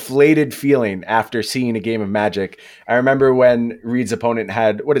a deflated feeling after seeing a game of Magic, I remember when Reed's opponent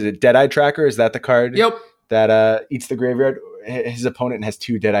had, what is it, Deadeye Tracker? Is that the card? Yep. That eats the graveyard? His opponent has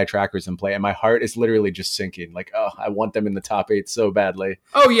 2 Deadeye Trackers in play, and my heart is literally just sinking. Like, oh, I want them in the top 8 so badly.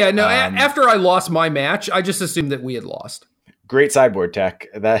 Oh, yeah. No, after I lost my match, I just assumed that we had lost. Great sideboard tech.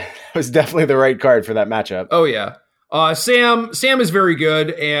 That was definitely the right card for that matchup. Oh, yeah. Sam is very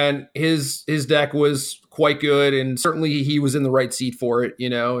good, and his deck was quite good, and certainly he was in the right seat for it, you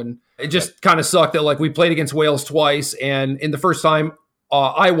know, and it just kind of sucked that like we played against Wales twice, and in the first time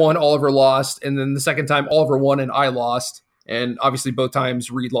I won, Oliver lost, and then the second time Oliver won and I lost, and obviously both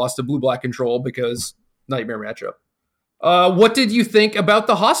times Reed lost to blue-black control because nightmare matchup. What did you think about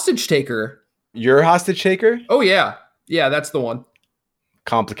the hostage taker? Your hostage taker? Oh yeah, that's the one.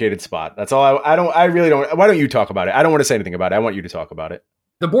 Complicated spot. That's all. I really don't. Why don't you talk about it? I don't want to say anything about it. I want you to talk about it.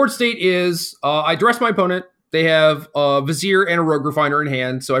 The board state is I duress my opponent. They have a Vizier and a Rogue Refiner in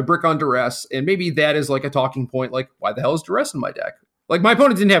hand, so I brick on duress, and maybe that is like a talking point. Like, why the hell is duress in my deck? Like, my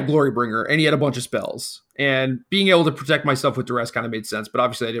opponent didn't have Glorybringer, and he had a bunch of spells, and being able to protect myself with duress kind of made sense. But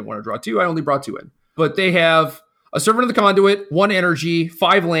obviously, I didn't want to draw 2. I only brought 2 in. But they have a Servant of the Conduit, 1 energy,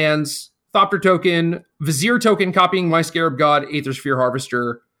 5 lands, Thopter token, Vizier token, copying my Scarab God, Aether Sphere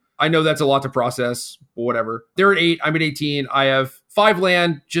Harvester. I know that's a lot to process, but whatever. They're at 8, I'm at 18. I have 5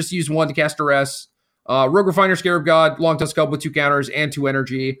 land, just use 1 to cast Duress. Rogue Refiner, Scarab God, Long Tusk Cub with 2 counters and 2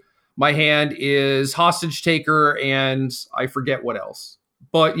 energy. My hand is Hostage Taker, and I forget what else.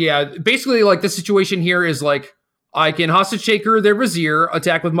 But yeah, basically, like, the situation here is, like, I can Hostage Taker their Vizier,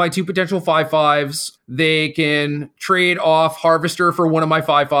 attack with my 2 potential 5/5s. They can trade off Harvester for one of my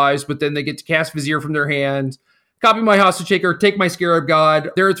 5/5s, but then they get to cast Vizier from their hand, copy my Hostage Taker, take my Scarab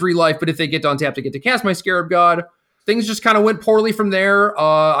God. They're at 3 life, but if they get to untap, they get to cast my Scarab God. Things just kind of went poorly from there.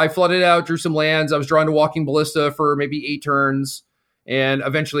 I flooded out, drew some lands. I was drawing to Walking Ballista for maybe 8 turns, and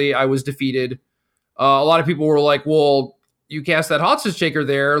eventually I was defeated. A lot of people were like, well, you cast that Hostage Taker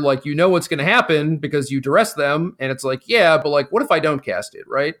there, like, you know what's going to happen because you duress them. And it's like, yeah, but like, what if I don't cast it,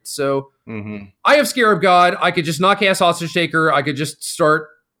 right? So I have Scarab God. I could just not cast Hostage Taker. I could just start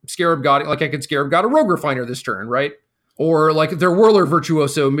Scarab God. Like, I could Scarab God a Rogue Refiner this turn, right? Or like their Whirler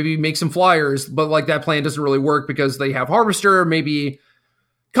Virtuoso, maybe make some flyers, but like that plan doesn't really work because they have Harvester. Maybe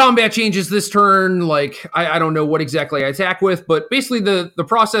combat changes this turn. Like, I don't know what exactly I attack with, but basically the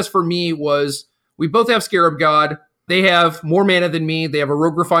process for me was we both have Scarab God. They have more mana than me. They have a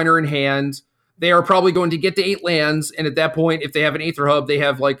Rogue Refiner in hand. They are probably going to get to 8 lands. And at that point, if they have an Aether Hub, they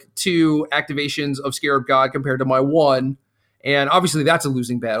have like 2 activations of Scarab God compared to my 1. And obviously that's a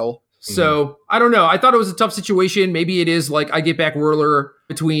losing battle. So I don't know. I thought it was a tough situation. Maybe it is like I get back Whirler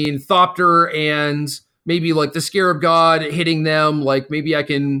between Thopter and maybe like the Scarab God hitting them. Like maybe I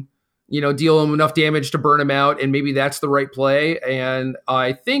can, deal them enough damage to burn them out. And maybe that's the right play. And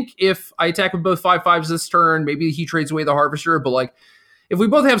I think if I attack with both 5/5s this turn, maybe he trades away the Harvester. But like if we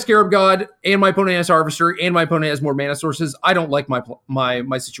both have Scarab God and my opponent has Harvester and my opponent has more mana sources, I don't like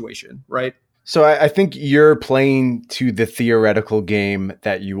my situation, right? So I think you're playing to the theoretical game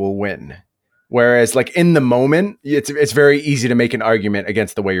that you will win. Whereas like in the moment, it's very easy to make an argument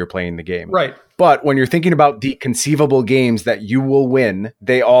against the way you're playing the game. Right. But when you're thinking about the conceivable games that you will win,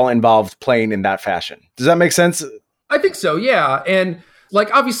 they all involve playing in that fashion. Does that make sense? I think so, yeah. And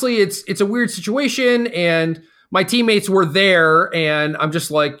like obviously it's a weird situation and my teammates were there and I'm just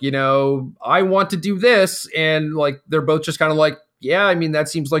like, I want to do this. And like they're both just kind of like, yeah, I mean, that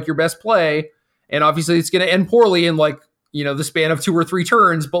seems like your best play. And obviously it's going to end poorly in like, the span of 2 or 3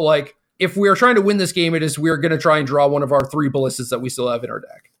 turns. But like, if we are trying to win this game, we're going to try and draw one of our 3 ballistas that we still have in our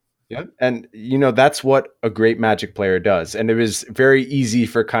deck. Yeah. And, that's what a great Magic player does. And it was very easy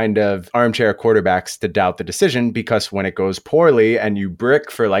for kind of armchair quarterbacks to doubt the decision because when it goes poorly and you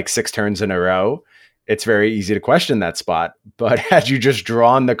brick for like 6 turns in a row, it's very easy to question that spot. But had you just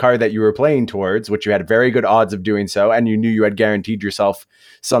drawn the card that you were playing towards, which you had very good odds of doing so, and you knew you had guaranteed yourself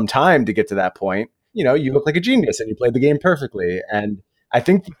some time to get to that point, you look like a genius and you played the game perfectly. And I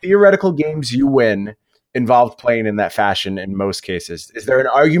think the theoretical games you win involved playing in that fashion in most cases. Is there an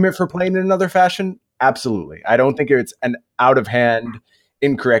argument for playing in another fashion? Absolutely. I don't think it's an out of hand,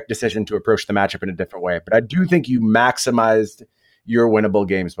 incorrect decision to approach the matchup in a different way. But I do think you maximized your winnable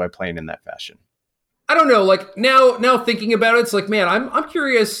games by playing in that fashion. I don't know, like now thinking about it, it's like, man, I'm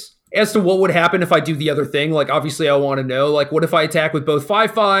curious as to what would happen if I do the other thing. Like, obviously I want to know, like, what if I attack with both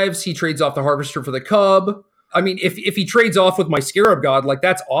 5/5s? He trades off the Harvester for the Cub. I mean, if he trades off with my Scarab God, like,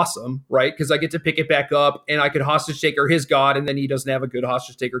 that's awesome, right? Because I get to pick it back up and I could Hostage Taker his God, and then he doesn't have a good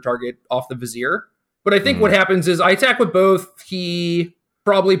Hostage Taker target off the Vizier. But I think what happens is I attack with both. He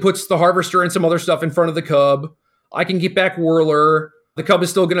probably puts the Harvester and some other stuff in front of the Cub. I can get back Whirler. The Cub is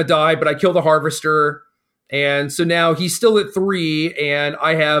still going to die, but I kill the Harvester. And so now he's still at 3, and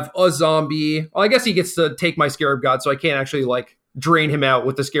I have a zombie. Well, I guess he gets to take my Scarab God, so I can't actually, like, drain him out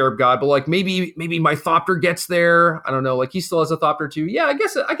with the Scarab God. But, like, maybe my Thopter gets there. I don't know. Like, he still has a Thopter, too. Yeah, I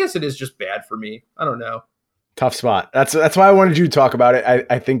guess it is just bad for me. I don't know. Tough spot. That's why I wanted you to talk about it.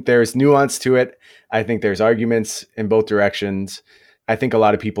 I think there's nuance to it. I think there's arguments in both directions. I think a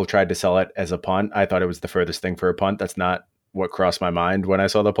lot of people tried to sell it as a punt. I thought it was the furthest thing for a punt. That's not what crossed my mind when I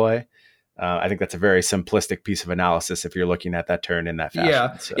saw the play. I think that's a very simplistic piece of analysis if you're looking at that turn in that fashion.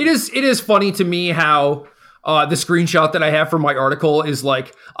 Yeah, so. It is funny to me how the screenshot that I have from my article is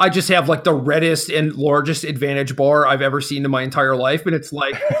like, I just have like the reddest and largest advantage bar I've ever seen in my entire life. And it's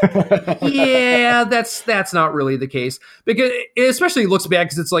like, yeah, that's not really the case, because it especially looks bad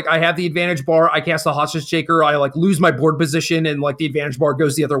because it's like, I have the advantage bar, I cast the Hostage Taker, I like lose my board position, and like the advantage bar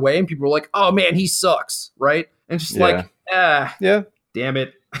goes the other way, and people are like, oh man, he sucks, right? And it's just damn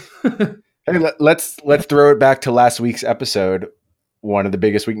it. Hey, let's throw it back to last week's episode. One of the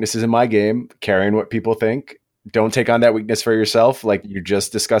biggest weaknesses in my game, caring what people think. don't take on that weakness for yourself. Like, you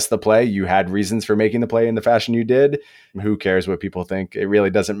just discussed the play. You had reasons for making the play in the fashion you did. Who cares what people think? It really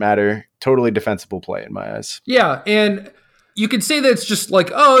doesn't matter. Totally defensible play in my eyes. Yeah, and you could say that it's just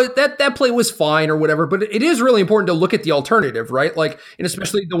like, oh, that play was fine or whatever, but it is really important to look at the alternative, right? Like, and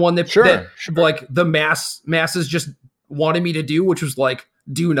especially the one that like the masses just wanted me to do, which was like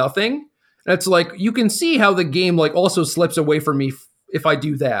do nothing. And it's like, you can see how the game like also slips away from me if I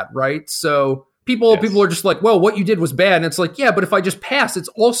do that, right? So people are just like, well, what you did was bad. And it's like, yeah, but if I just pass, it's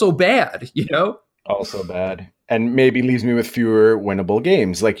also bad, you know? Also bad. And maybe leaves me with fewer winnable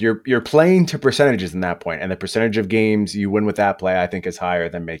games. Like, you're playing to percentages in that point, and the percentage of games you win with that play, I think, is higher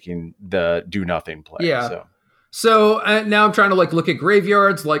than making the do nothing play. Yeah. So now I'm trying to like look at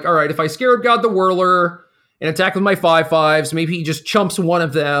graveyards. Like, all right, if I Scarab God the Whirler and attack with my 5/5s, maybe he just chumps one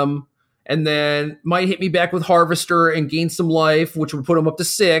of them, and then might hit me back with Harvester and gain some life, which would put him up to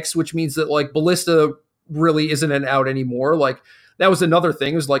 6, which means that like Ballista really isn't an out anymore. Like, that was another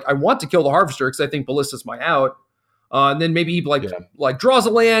thing. It was like, I want to kill the Harvester because I think Ballista's my out. And then maybe he like draws a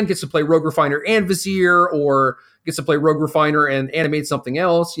land, gets to play Rogue Refiner and Vizier, or gets to play Rogue Refiner and animate something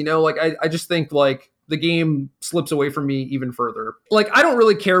else. You know, like I just think like the game slips away from me even further. Like, I don't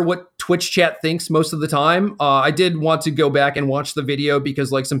really care what Twitch chat thinks most of the time. I did want to go back and watch the video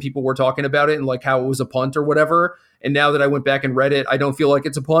because like some people were talking about it and like how it was a punt or whatever. And now that I went back and read it, I don't feel like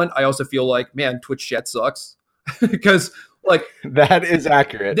it's a punt. I also feel like, man, Twitch chat sucks because like that is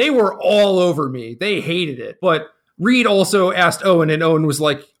accurate. They were all over me. They hated it. But Reed also asked Owen, and Owen was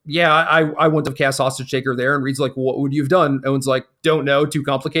like, yeah, I wouldn't have cast Hostage Taker there. And Reed's like, well, what would you have done? Owen's like, don't know, too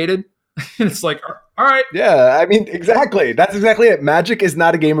complicated. And it's like, all right. Yeah, I mean, exactly. That's exactly it. Magic is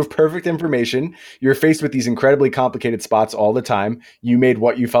not a game of perfect information. You're faced with these incredibly complicated spots all the time. You made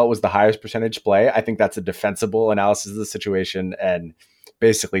what you felt was the highest percentage play. I think that's a defensible analysis of the situation, and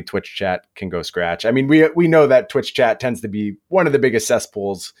basically Twitch chat can go scratch. I mean, we know that Twitch chat tends to be one of the biggest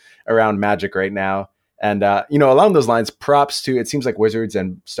cesspools around Magic right now. And, along those lines, props to, it seems like Wizards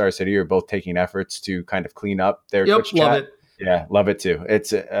and Star City are both taking efforts to kind of clean up their Twitch chat. Love it. Yeah, love it too.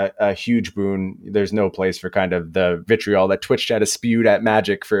 It's a huge boon. There's no place for kind of the vitriol that Twitch chat has spewed at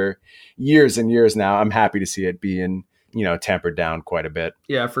Magic for years and years now. I'm happy to see it being, tampered down quite a bit.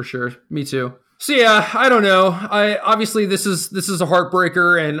 Yeah, for sure. Me too. So yeah, I don't know. Obviously this is a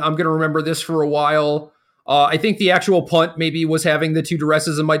heartbreaker, and I'm gonna remember this for a while. I think the actual punt maybe was having the 2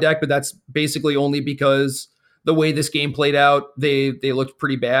 Duresses in my deck, but that's basically only because the way this game played out, they looked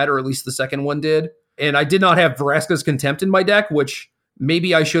pretty bad, or at least the second one did. And I did not have Vraska's Contempt in my deck, which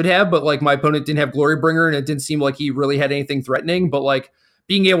maybe I should have, but like my opponent didn't have Glorybringer, and it didn't seem like he really had anything threatening. But like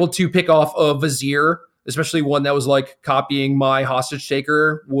being able to pick off a Vizier, especially one that was like copying my Hostage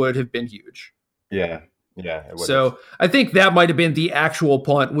Taker, would have been huge. Yeah. So I think that might have been the actual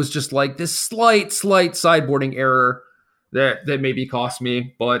punt, was just like this slight sideboarding error that maybe cost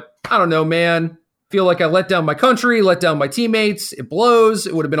me. But I don't know, man. Feel like I let down my country, let down my teammates. It blows.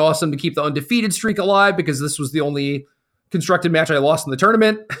 It would have been awesome to keep the undefeated streak alive because this was the only constructed match I lost in the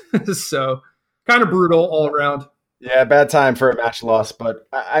tournament. So kind of brutal all around. Yeah, bad time for a match loss, but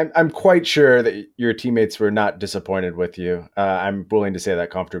I'm quite sure that your teammates were not disappointed with you. I'm willing to say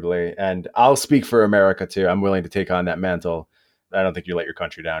that comfortably, and I'll speak for America too. I'm willing to take on that mantle. I don't think you let your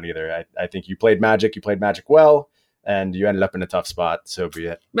country down either. I think you played Magic well, and you ended up in a tough spot. So be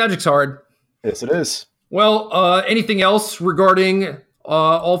it. Magic's hard. Yes, it is. Well, anything else regarding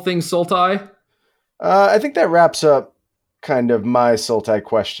all things Sultai? I think that wraps up kind of my Sultai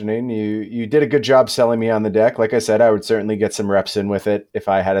questioning. You did a good job selling me on the deck. Like I said, I would certainly get some reps in with it if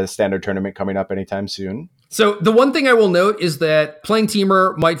I had a standard tournament coming up anytime soon. So the one thing I will note is that playing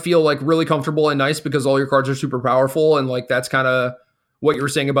Teamer might feel like really comfortable and nice because all your cards are super powerful, and like that's kind of what you were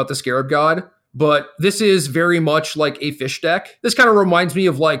saying about the Scarab God. But this is very much like a fish deck. This kind of reminds me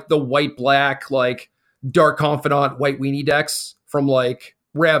of like the white-black, like Dark Confidant, White Weenie decks from like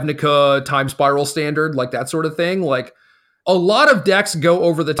Ravnica, Time Spiral Standard, like that sort of thing. Like a lot of decks go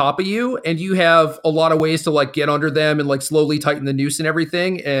over the top of you, and you have a lot of ways to like get under them and like slowly tighten the noose and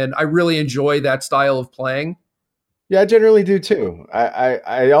everything. And I really enjoy that style of playing. Yeah, I generally do too.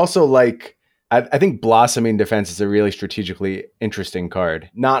 I also like, I think Blossoming Defense is a really strategically interesting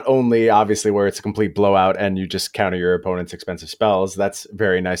card. Not only obviously where it's a complete blowout and you just counter your opponent's expensive spells, that's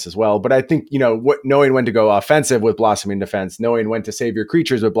very nice as well. But I think, knowing when to go offensive with Blossoming Defense, knowing when to save your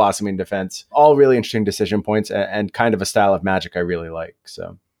creatures with Blossoming Defense, all really interesting decision points and kind of a style of Magic I really like.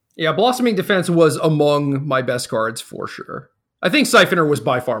 So yeah, Blossoming Defense was among my best cards for sure. I think Siphoner was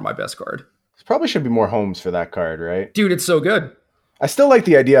by far my best card. Probably should be more homes for that card, right? Dude, it's so good. I still like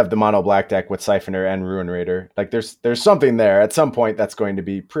the idea of the mono black deck with Siphoner and Ruin Raider. Like there's something there. At some point that's going to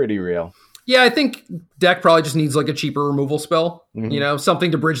be pretty real. Yeah, I think deck probably just needs like a cheaper removal spell. Mhm. You know,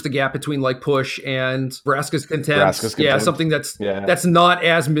 something to bridge the gap between like push and Vraska's Contempt. Vraska's Yeah, Contempt. something that's Yeah. that's not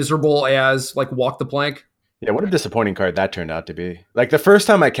as miserable as like Walk the Plank. Yeah, what a disappointing card that turned out to be. Like the first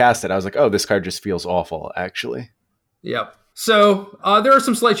time I cast it, I was like, oh, this card just feels awful, actually. Yep. So there are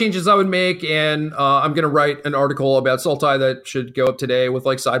some slight changes I would make, and I'm going to write an article about Sultai that should go up today with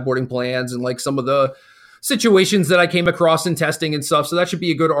like sideboarding plans and like some of the situations that I came across in testing and stuff. So that should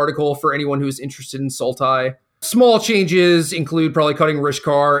be a good article for anyone who's interested in Sultai. Small changes include probably cutting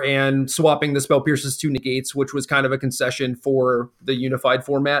Rishkar and swapping the Spell Pierces to Negates, which was kind of a concession for the unified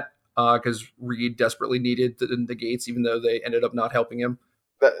format because Reed desperately needed the Negates, even though they ended up not helping him.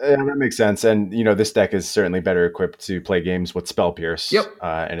 That makes sense. And, you know, this deck is certainly better equipped to play games with Spell Pierce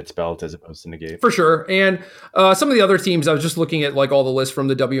and its belt as opposed to Negate. For sure. And some of the other teams, I was just looking at like all the lists from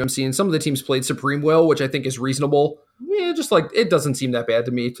the WMC, and some of the teams played Supreme Will, which I think is reasonable. Yeah, just like it doesn't seem that bad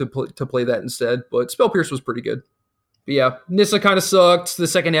to me to play that instead. But Spell Pierce was pretty good. But yeah, Nissa kind of sucked. The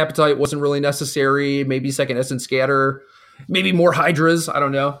second Appetite wasn't really necessary. Maybe second Essence Scatter. Maybe more Hydras. I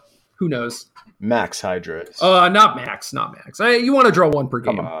don't know. Who knows? Max Hydras. Not Max. You want to draw one per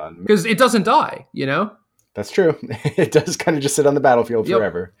game. Come on. Because it doesn't die, you know? That's true. It does kind of just sit on the battlefield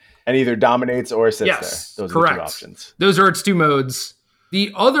forever and either dominates or sits there. Those are the two options. Those are its two modes.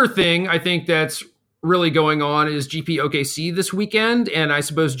 The other thing I think that's really going on is GP OKC this weekend, and I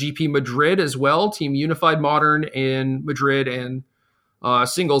suppose GP Madrid as well. Team Unified Modern in Madrid and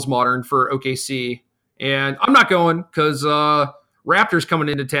Singles Modern for OKC. And I'm not going because Raptors coming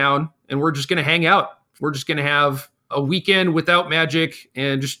into town, and we're just going to hang out. We're just going to have a weekend without Magic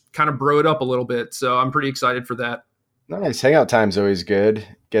and just kind of bro it up a little bit. So I'm pretty excited for that. Nice. Hangout time's always good.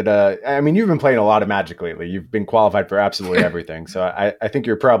 I mean, you've been playing a lot of Magic lately. You've been qualified for absolutely everything. So I think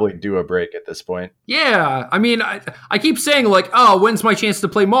you're probably due a break at this point. Yeah. I mean, I keep saying like, oh, when's my chance to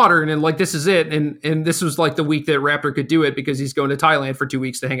play Modern? And like, this is it. And this was like the week that Raptor could do it because he's going to Thailand for 2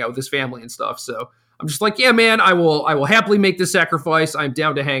 weeks to hang out with his family and stuff. So I'm just like, yeah, man, I will happily make this sacrifice. I'm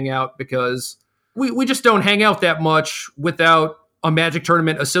down to hang out because we just don't hang out that much without a Magic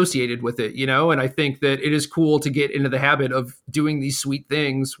tournament associated with it, you know? And I think that it is cool to get into the habit of doing these sweet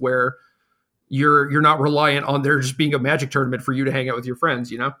things where you're not reliant on there just being a Magic tournament for you to hang out with your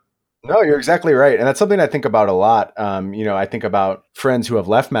friends, you know? No, you're exactly right. And that's something I think about a lot. You know, I think about friends who have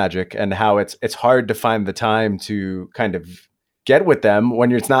left Magic and how it's hard to find the time to kind of get with them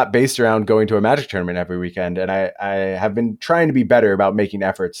when it's not based around going to a Magic tournament every weekend. And I have been trying to be better about making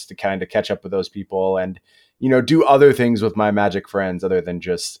efforts to kind of catch up with those people and, you know, do other things with my Magic friends other than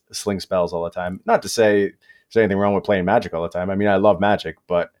just sling spells all the time. Not to say there's anything wrong with playing Magic all the time. I mean, I love Magic,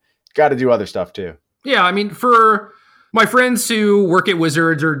 but got to do other stuff too. Yeah, I mean, for my friends who work at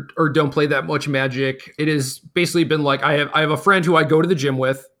Wizards or don't play that much Magic, it has basically been like I have a friend who I go to the gym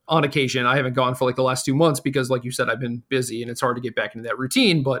with on occasion. I haven't gone for like the last 2 months because, like you said, I've been busy and it's hard to get back into that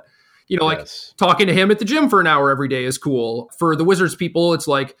routine. But you know, like talking to him at the gym for an hour every day is cool. For the Wizards people, it's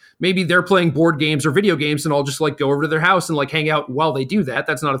like maybe they're playing board games or video games and I'll just like go over to their house and like hang out while they do that.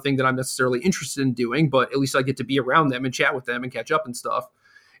 That's not a thing that I'm necessarily interested in doing, but at least I get to be around them and chat with them and catch up and stuff.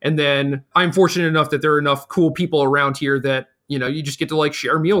 And then I'm fortunate enough that there are enough cool people around here that, you know, you just get to like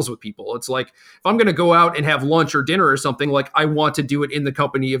share meals with people. It's like, if I'm going to go out and have lunch or dinner or something, like I want to do it in the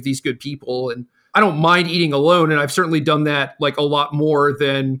company of these good people. And I don't mind eating alone. And I've certainly done that like a lot more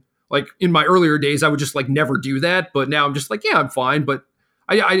than like in my earlier days. I would just like never do that. But now I'm just like, yeah, I'm fine. But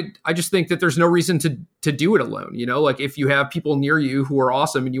I just think that there's no reason to do it alone. You know, like if you have people near you who are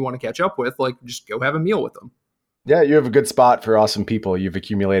awesome and you want to catch up with, like just go have a meal with them. Yeah, you have a good spot for awesome people. You've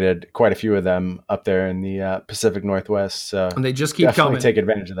accumulated quite a few of them up there in the Pacific Northwest. So and they just keep coming. Take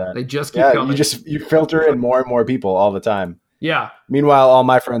advantage of that. They just keep coming. You filter in more and more people all the time. Yeah. Meanwhile, all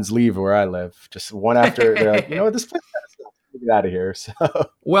my friends leave where I live. Just one after. They're like, you know what, this place get out of here. So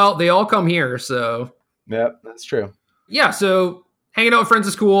well, they all come here. So yep, that's true. Yeah. So hanging out with friends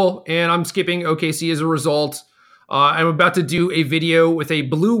is cool, and I'm skipping OKC as a result. I'm about to do a video with a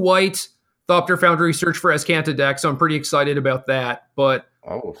blue-white Thopter Foundry search for Azcanta deck, so I'm pretty excited about that. But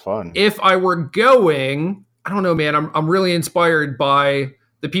fun. If I were going, I don't know, man. I'm really inspired by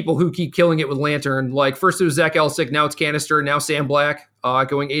the people who keep killing it with Lantern. Like first it was Zach Elsick, now it's Canister, now Sam Black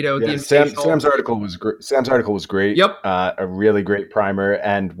going 8-0. Yeah, Sam's article was great. Sam's article was great. Yep, a really great primer,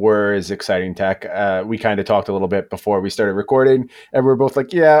 and Whir is exciting tech. We kind of talked a little bit before we started recording, and we were both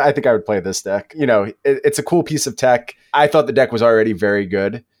like, "Yeah, I think I would play this deck." You know, it's a cool piece of tech. I thought the deck was already very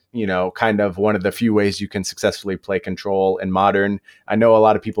good. You know, kind of one of the few ways you can successfully play Control in Modern. I know a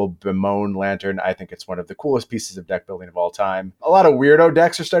lot of people bemoan Lantern. I think it's one of the coolest pieces of deck building of all time. A lot of weirdo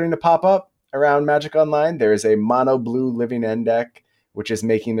decks are starting to pop up around Magic Online. There is a mono blue Living End deck which is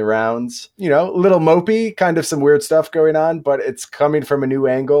making the rounds. You know, a little mopey, kind of some weird stuff going on, but it's coming from a new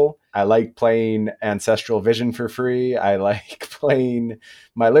angle. I like playing Ancestral Vision for free. I like playing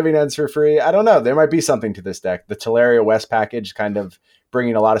My Living Ends for free. I don't know. There might be something to this deck. The Teleria West package kind of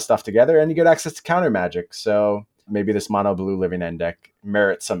bringing a lot of stuff together, and you get access to counter magic. So maybe this mono blue Living End deck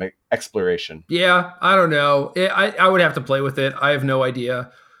merits some exploration. Yeah, I don't know. I would have to play with it. I have no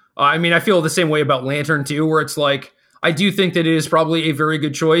idea. I mean, I feel the same way about Lantern too, where it's like, I do think that it is probably a very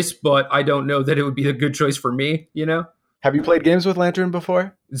good choice, but I don't know that it would be a good choice for me, you know? Have you played games with Lantern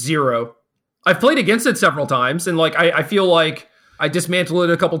before? 0. I've played against it several times, and like I feel like I dismantled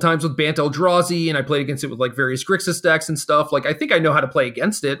it a couple times with Bant Eldrazi, and I played against it with like various Grixis decks and stuff. Like, I think I know how to play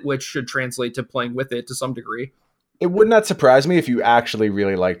against it, which should translate to playing with it to some degree. It would not surprise me if you actually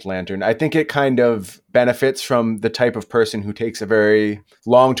really liked Lantern. I think it kind of benefits from the type of person who takes a very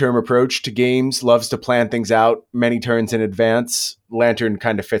long-term approach to games, loves to plan things out many turns in advance. Lantern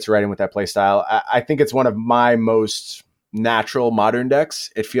kind of fits right in with that play style. I think it's one of my most natural modern decks.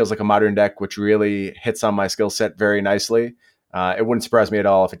 It feels like a modern deck, which really hits on my skill set very nicely. It wouldn't surprise me at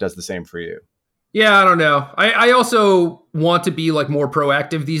all if it does the same for you. Yeah, I don't know. I also want to be like more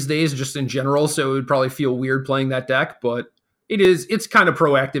proactive these days, just in general. So it would probably feel weird playing that deck, but it's kind of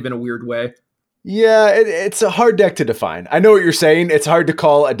proactive in a weird way. Yeah, it's a hard deck to define. I know what you're saying. It's hard to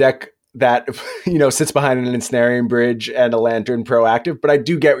call a deck that, you know, sits behind an Ensnaring Bridge and a Lantern proactive, but I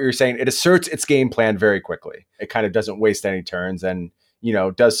do get what you're saying. It asserts its game plan very quickly. It kind of doesn't waste any turns and, you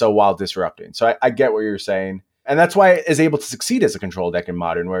know, does so while disrupting. So I get what you're saying. And that's why it is able to succeed as a control deck in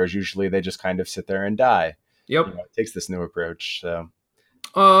Modern, whereas usually they just kind of sit there and die. Yep. You know, it takes this new approach. So,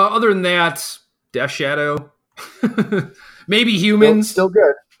 other than that, Death Shadow, maybe Humans. Still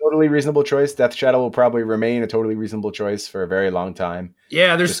good. Totally reasonable choice. Death Shadow will probably remain a totally reasonable choice for a very long time.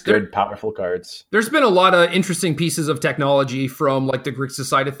 Yeah, there's just good, powerful cards. There's been a lot of interesting pieces of technology from like the Grixis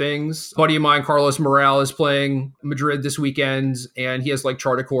side of things. A buddy of mine, Carlos Morales, is playing Madrid this weekend, and he has like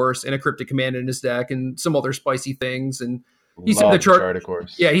Chart a Course and a Cryptic Command in his deck and some other spicy things. And he said the Chart a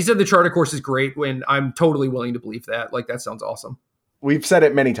Course. Yeah, he said the Chart a Course is great, when I'm totally willing to believe that. Like, that sounds awesome. We've said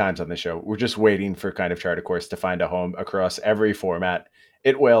it many times on the show. We're just waiting for kind of Chart a Course to find a home across every format.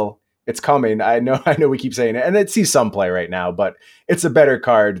 It will. It's coming. I know we keep saying it, and it sees some play right now, but it's a better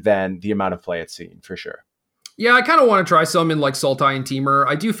card than the amount of play it's seen, for sure. Yeah, I kind of want to try some in like Sultai and Temur.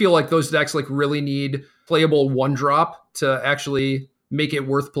 I do feel like those decks like really need playable one drop to actually make it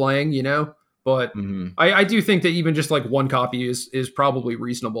worth playing, you know? But I do think that even just like one copy is probably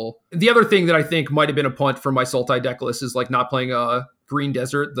reasonable. The other thing that I think might have been a punt for my Sultai deck list is like not playing a Green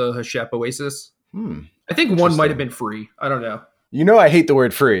Desert, the Hashep Oasis. I think one might have been free. I don't know. You know, I hate the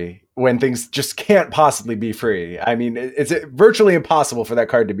word free when things just can't possibly be free. I mean, it's virtually impossible for that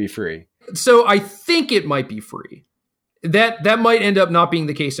card to be free. So I think it might be free. That might end up not being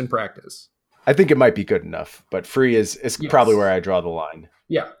the case in practice. I think it might be good enough, but free is probably where I draw the line.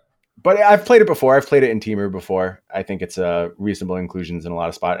 Yeah. But I've played it before. I've played it in Temur before. I think it's a reasonable inclusions in a lot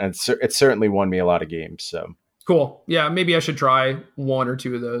of spots, and it's certainly won me a lot of games. So cool. Yeah, maybe I should try one or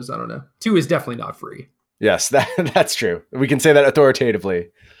two of those. I don't know. 2 is definitely not free. Yes, that's true. We can say that authoritatively.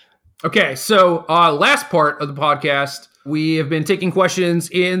 Okay, so last part of the podcast, we have been taking questions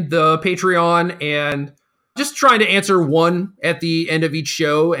in the Patreon and just trying to answer one at the end of each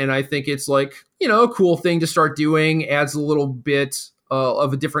show. And I think it's like, you know, a cool thing to start doing. Adds a little bit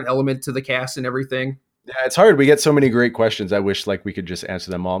of a different element to the cast and everything. Yeah, it's hard. We get so many great questions. I wish like we could just answer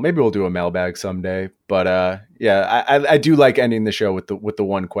them all. Maybe we'll do a mailbag someday. But yeah, I do like ending the show with the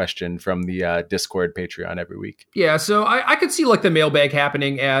one question from the Discord Patreon every week. Yeah, so I could see like the mailbag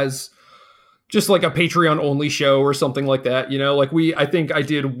happening as just like a Patreon only show or something like that. You know, like I think I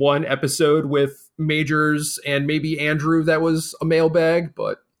did one episode with Majors and maybe Andrew that was a mailbag,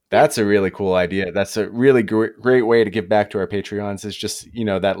 but that's a really cool idea. That's a really great way to give back to our Patreons, is just, you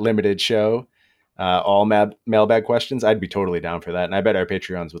know, that limited show. All mailbag questions. I'd be totally down for that. And I bet our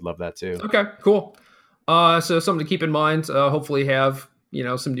Patreons would love that too. Okay, cool. So something to keep in mind, hopefully have, you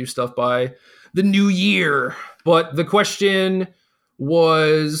know, some new stuff by the new year. But the question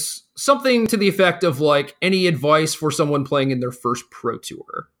was something to the effect of like, any advice for someone playing in their first pro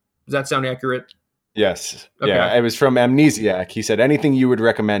tour? Does that sound accurate? Yes. Okay. Yeah. It was from Amnesiac. He said, anything you would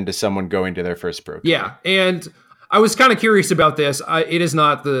recommend to someone going to their first pro tour? Yeah. And I was kind of curious about this. It is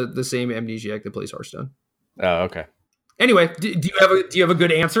not the same Amnesiac that plays Hearthstone. Oh, okay. Anyway, do you have a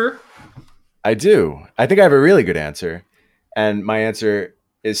good answer? I do. I think I have a really good answer. And my answer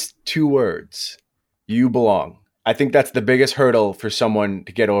is 2 words. You belong. I think that's the biggest hurdle for someone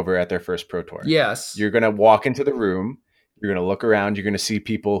to get over at their first pro tour. Yes. You're going to walk into the room. You're going to look around. You're going to see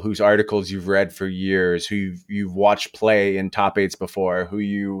people whose articles you've read for years, who you've watched play in top eights before, who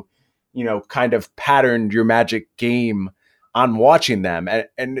you kind of patterned your Magic game on watching them.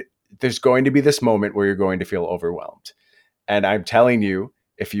 And there's going to be this moment where you're going to feel overwhelmed. And I'm telling you,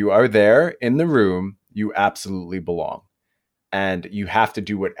 if you are there in the room, you absolutely belong. And you have to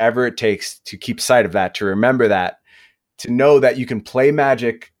do whatever it takes to keep sight of that, to remember that, to know that you can play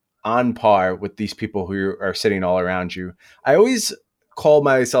Magic on par with these people who are sitting all around you. I always call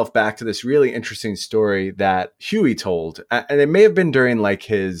myself back to this really interesting story that Huey told. And it may have been during like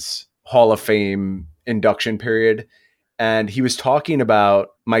his Hall of Fame induction period. And he was talking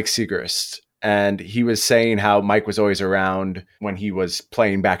about Mike Siegrist. And he was saying how Mike was always around when he was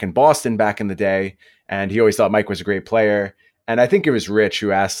playing back in Boston back in the day. And he always thought Mike was a great player. And I think it was Rich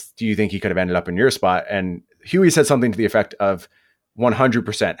who asked, do you think he could have ended up in your spot? And Huey said something to the effect of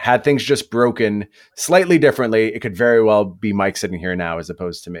 100%. Had things just broken slightly differently, it could very well be Mike sitting here now as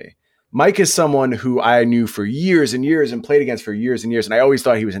opposed to me. Mike is someone who I knew for years and years and played against for years and years. And I always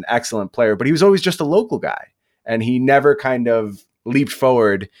thought he was an excellent player, but he was always just a local guy. And he never kind of leaped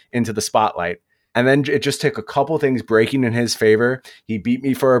forward into the spotlight. And then it just took a couple things breaking in his favor. He beat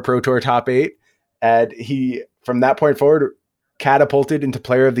me for a Pro Tour top 8. And he, from that point forward, catapulted into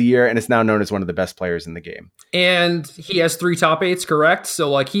player of the year and is now known as one of the best players in the game. And he has 3 top 8s, correct? So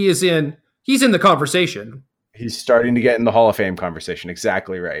like he's in the conversation. He's starting to get in the Hall of Fame conversation.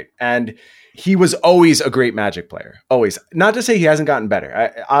 Exactly right. And he was always a great Magic player. Always. Not to say he hasn't gotten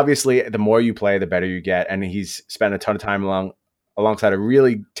better. Obviously, the more you play, the better you get. And he's spent a ton of time alongside a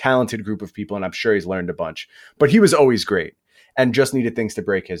really talented group of people. And I'm sure he's learned a bunch. But he was always great and just needed things to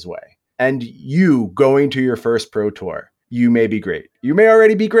break his way. And you going to your first Pro Tour, you may be great. You may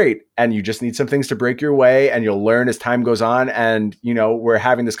already be great. And you just need some things to break your way. And you'll learn as time goes on. And, we're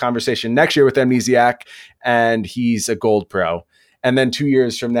having this conversation next year with Amnesiac. And he's a gold pro. And then 2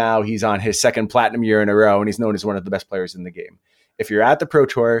 years from now, he's on his second platinum year in a row. And he's known as one of the best players in the game. If you're at the Pro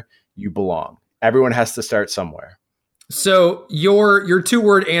Tour, you belong. Everyone has to start somewhere. So your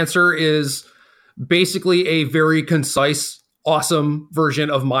 2-word answer is basically a very concise, awesome version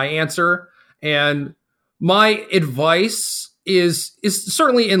of my answer. And my advice is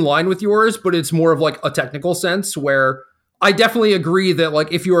certainly in line with yours, but it's more of like a technical sense where I definitely agree that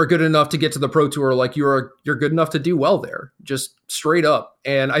like if you are good enough to get to the Pro Tour, like you're good enough to do well there, just straight up.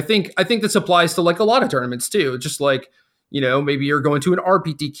 And I think this applies to like a lot of tournaments too. Just like, maybe you're going to an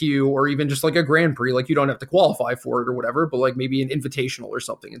RPTQ or even just like a Grand Prix, like you don't have to qualify for it or whatever, but like maybe an invitational or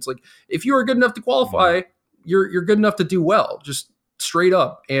something. It's like if you are good enough to qualify, you're good enough to do well, just straight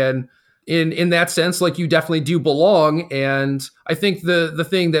up. And in that sense, like you definitely do belong. And I think the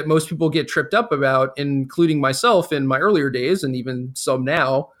thing that most people get tripped up about, including myself in my earlier days and even some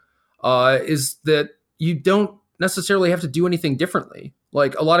now, is that you don't necessarily have to do anything differently.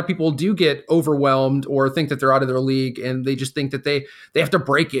 Like a lot of people do get overwhelmed or think that they're out of their league and they just think that they have to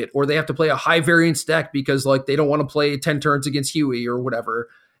break it or they have to play a high variance deck because like they don't want to play 10 turns against Huey or whatever.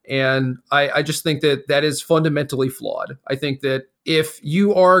 And I just think that is fundamentally flawed. I think that if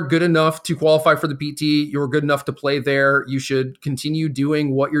you are good enough to qualify for the PT, you're good enough to play there, you should continue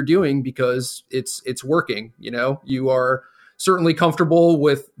doing what you're doing because it's working. You are certainly comfortable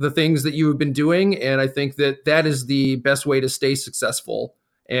with the things that you have been doing. And I think that is the best way to stay successful.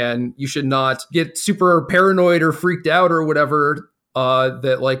 And you should not get super paranoid or freaked out or whatever,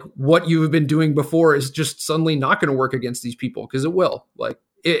 that like what you have been doing before is just suddenly not going to work against these people, because it will. Like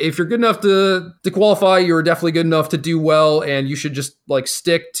if you're good enough to qualify, you're definitely good enough to do well. And you should just like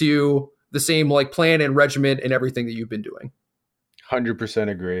stick to the same like plan and regiment and everything that you've been doing. 100%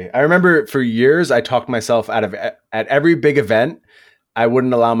 agree. I remember for years, I talked myself out of at every big event. I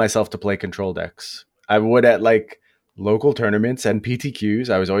wouldn't allow myself to play control decks. I would at like local tournaments and PTQs.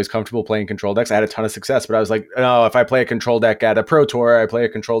 I was always comfortable playing control decks. I had a ton of success, but I was like, no, if I play a control deck at a Pro Tour, I play a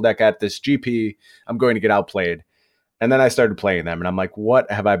control deck at this GP, I'm going to get outplayed. And then I started playing them and I'm like, what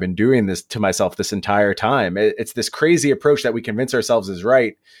have I been doing this to myself this entire time? It's this crazy approach that we convince ourselves is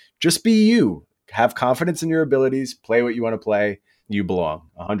right. Just be you. Have confidence in your abilities. Play what you want to play. You belong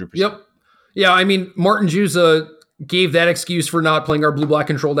 100%. Yep. Yeah. I mean, Martin Juza gave that excuse for not playing our blue-black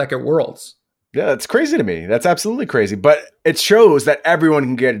control deck at Worlds. Yeah, that's crazy to me. That's absolutely crazy. But it shows that everyone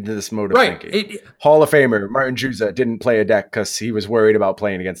can get into this mode of thinking. Hall of Famer Martin Juza didn't play a deck because he was worried about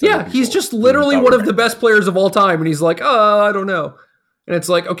playing against Yeah, he's just literally one of the best players of all time. And he's like, I don't know. And it's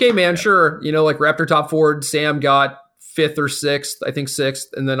like, okay, man, sure. Like Raptor top forward, Sam got 5th or 6th, I think 6th.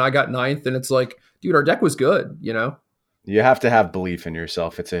 And then I got 9th. And it's like, dude, our deck was good, You have to have belief in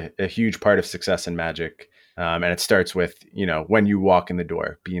yourself. It's a huge part of success in Magic. And it starts with, when you walk in the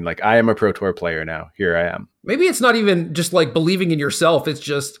door, being like, I am a Pro Tour player now. Here I am. Maybe it's not even just like believing in yourself. It's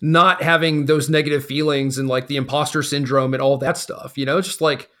just not having those negative feelings and like the imposter syndrome and all that stuff,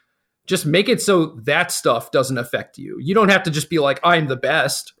 just make it so that stuff doesn't affect you. You don't have to just be like, I'm the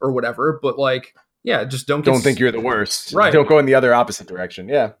best or whatever, but like, yeah, just don't think you're the worst. Right. Don't go in the other opposite direction.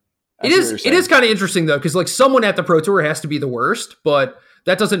 Yeah. It is kind of interesting though, because like someone at the Pro Tour has to be the worst, but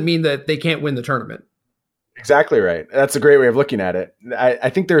that doesn't mean that they can't win the tournament. Exactly right. That's a great way of looking at it. I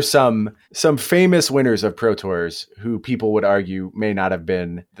think there's some famous winners of Pro Tours who people would argue may not have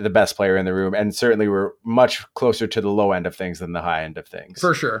been the best player in the room, and certainly were much closer to the low end of things than the high end of things.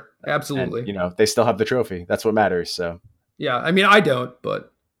 For sure. Absolutely. And, they still have the trophy. That's what matters. So yeah, I mean, I don't,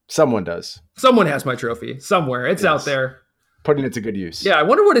 but someone does. Someone has my trophy somewhere. It's out there. Putting it to good use. Yeah, I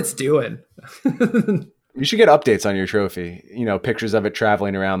wonder what it's doing. You should get updates on your trophy. Pictures of it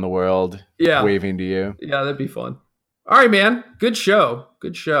traveling around the world, waving to you. Yeah, that'd be fun. All right, man. Good show.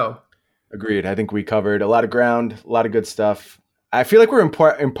 Agreed. I think we covered a lot of ground, a lot of good stuff. I feel like we're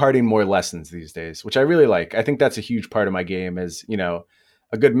imparting more lessons these days, which I really like. I think that's a huge part of my game is,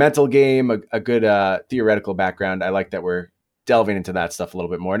 a good mental game, a good theoretical background. I like that we're delving into that stuff a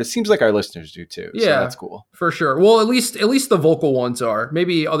little bit more, and it seems like our listeners do too. Yeah, so that's cool for sure. Well, at least the vocal ones are.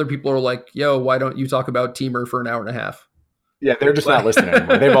 Maybe other people are like, "Yo, why don't you talk about Teamer for an hour and a half?" Yeah, they're just not listening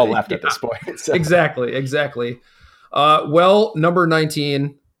anymore. They've all left at this point. So. Exactly. Well, number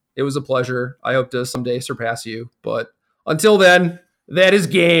 19. It was a pleasure. I hope to someday surpass you, but until then, that is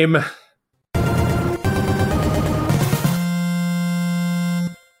game.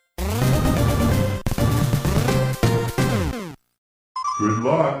 Good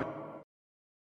luck.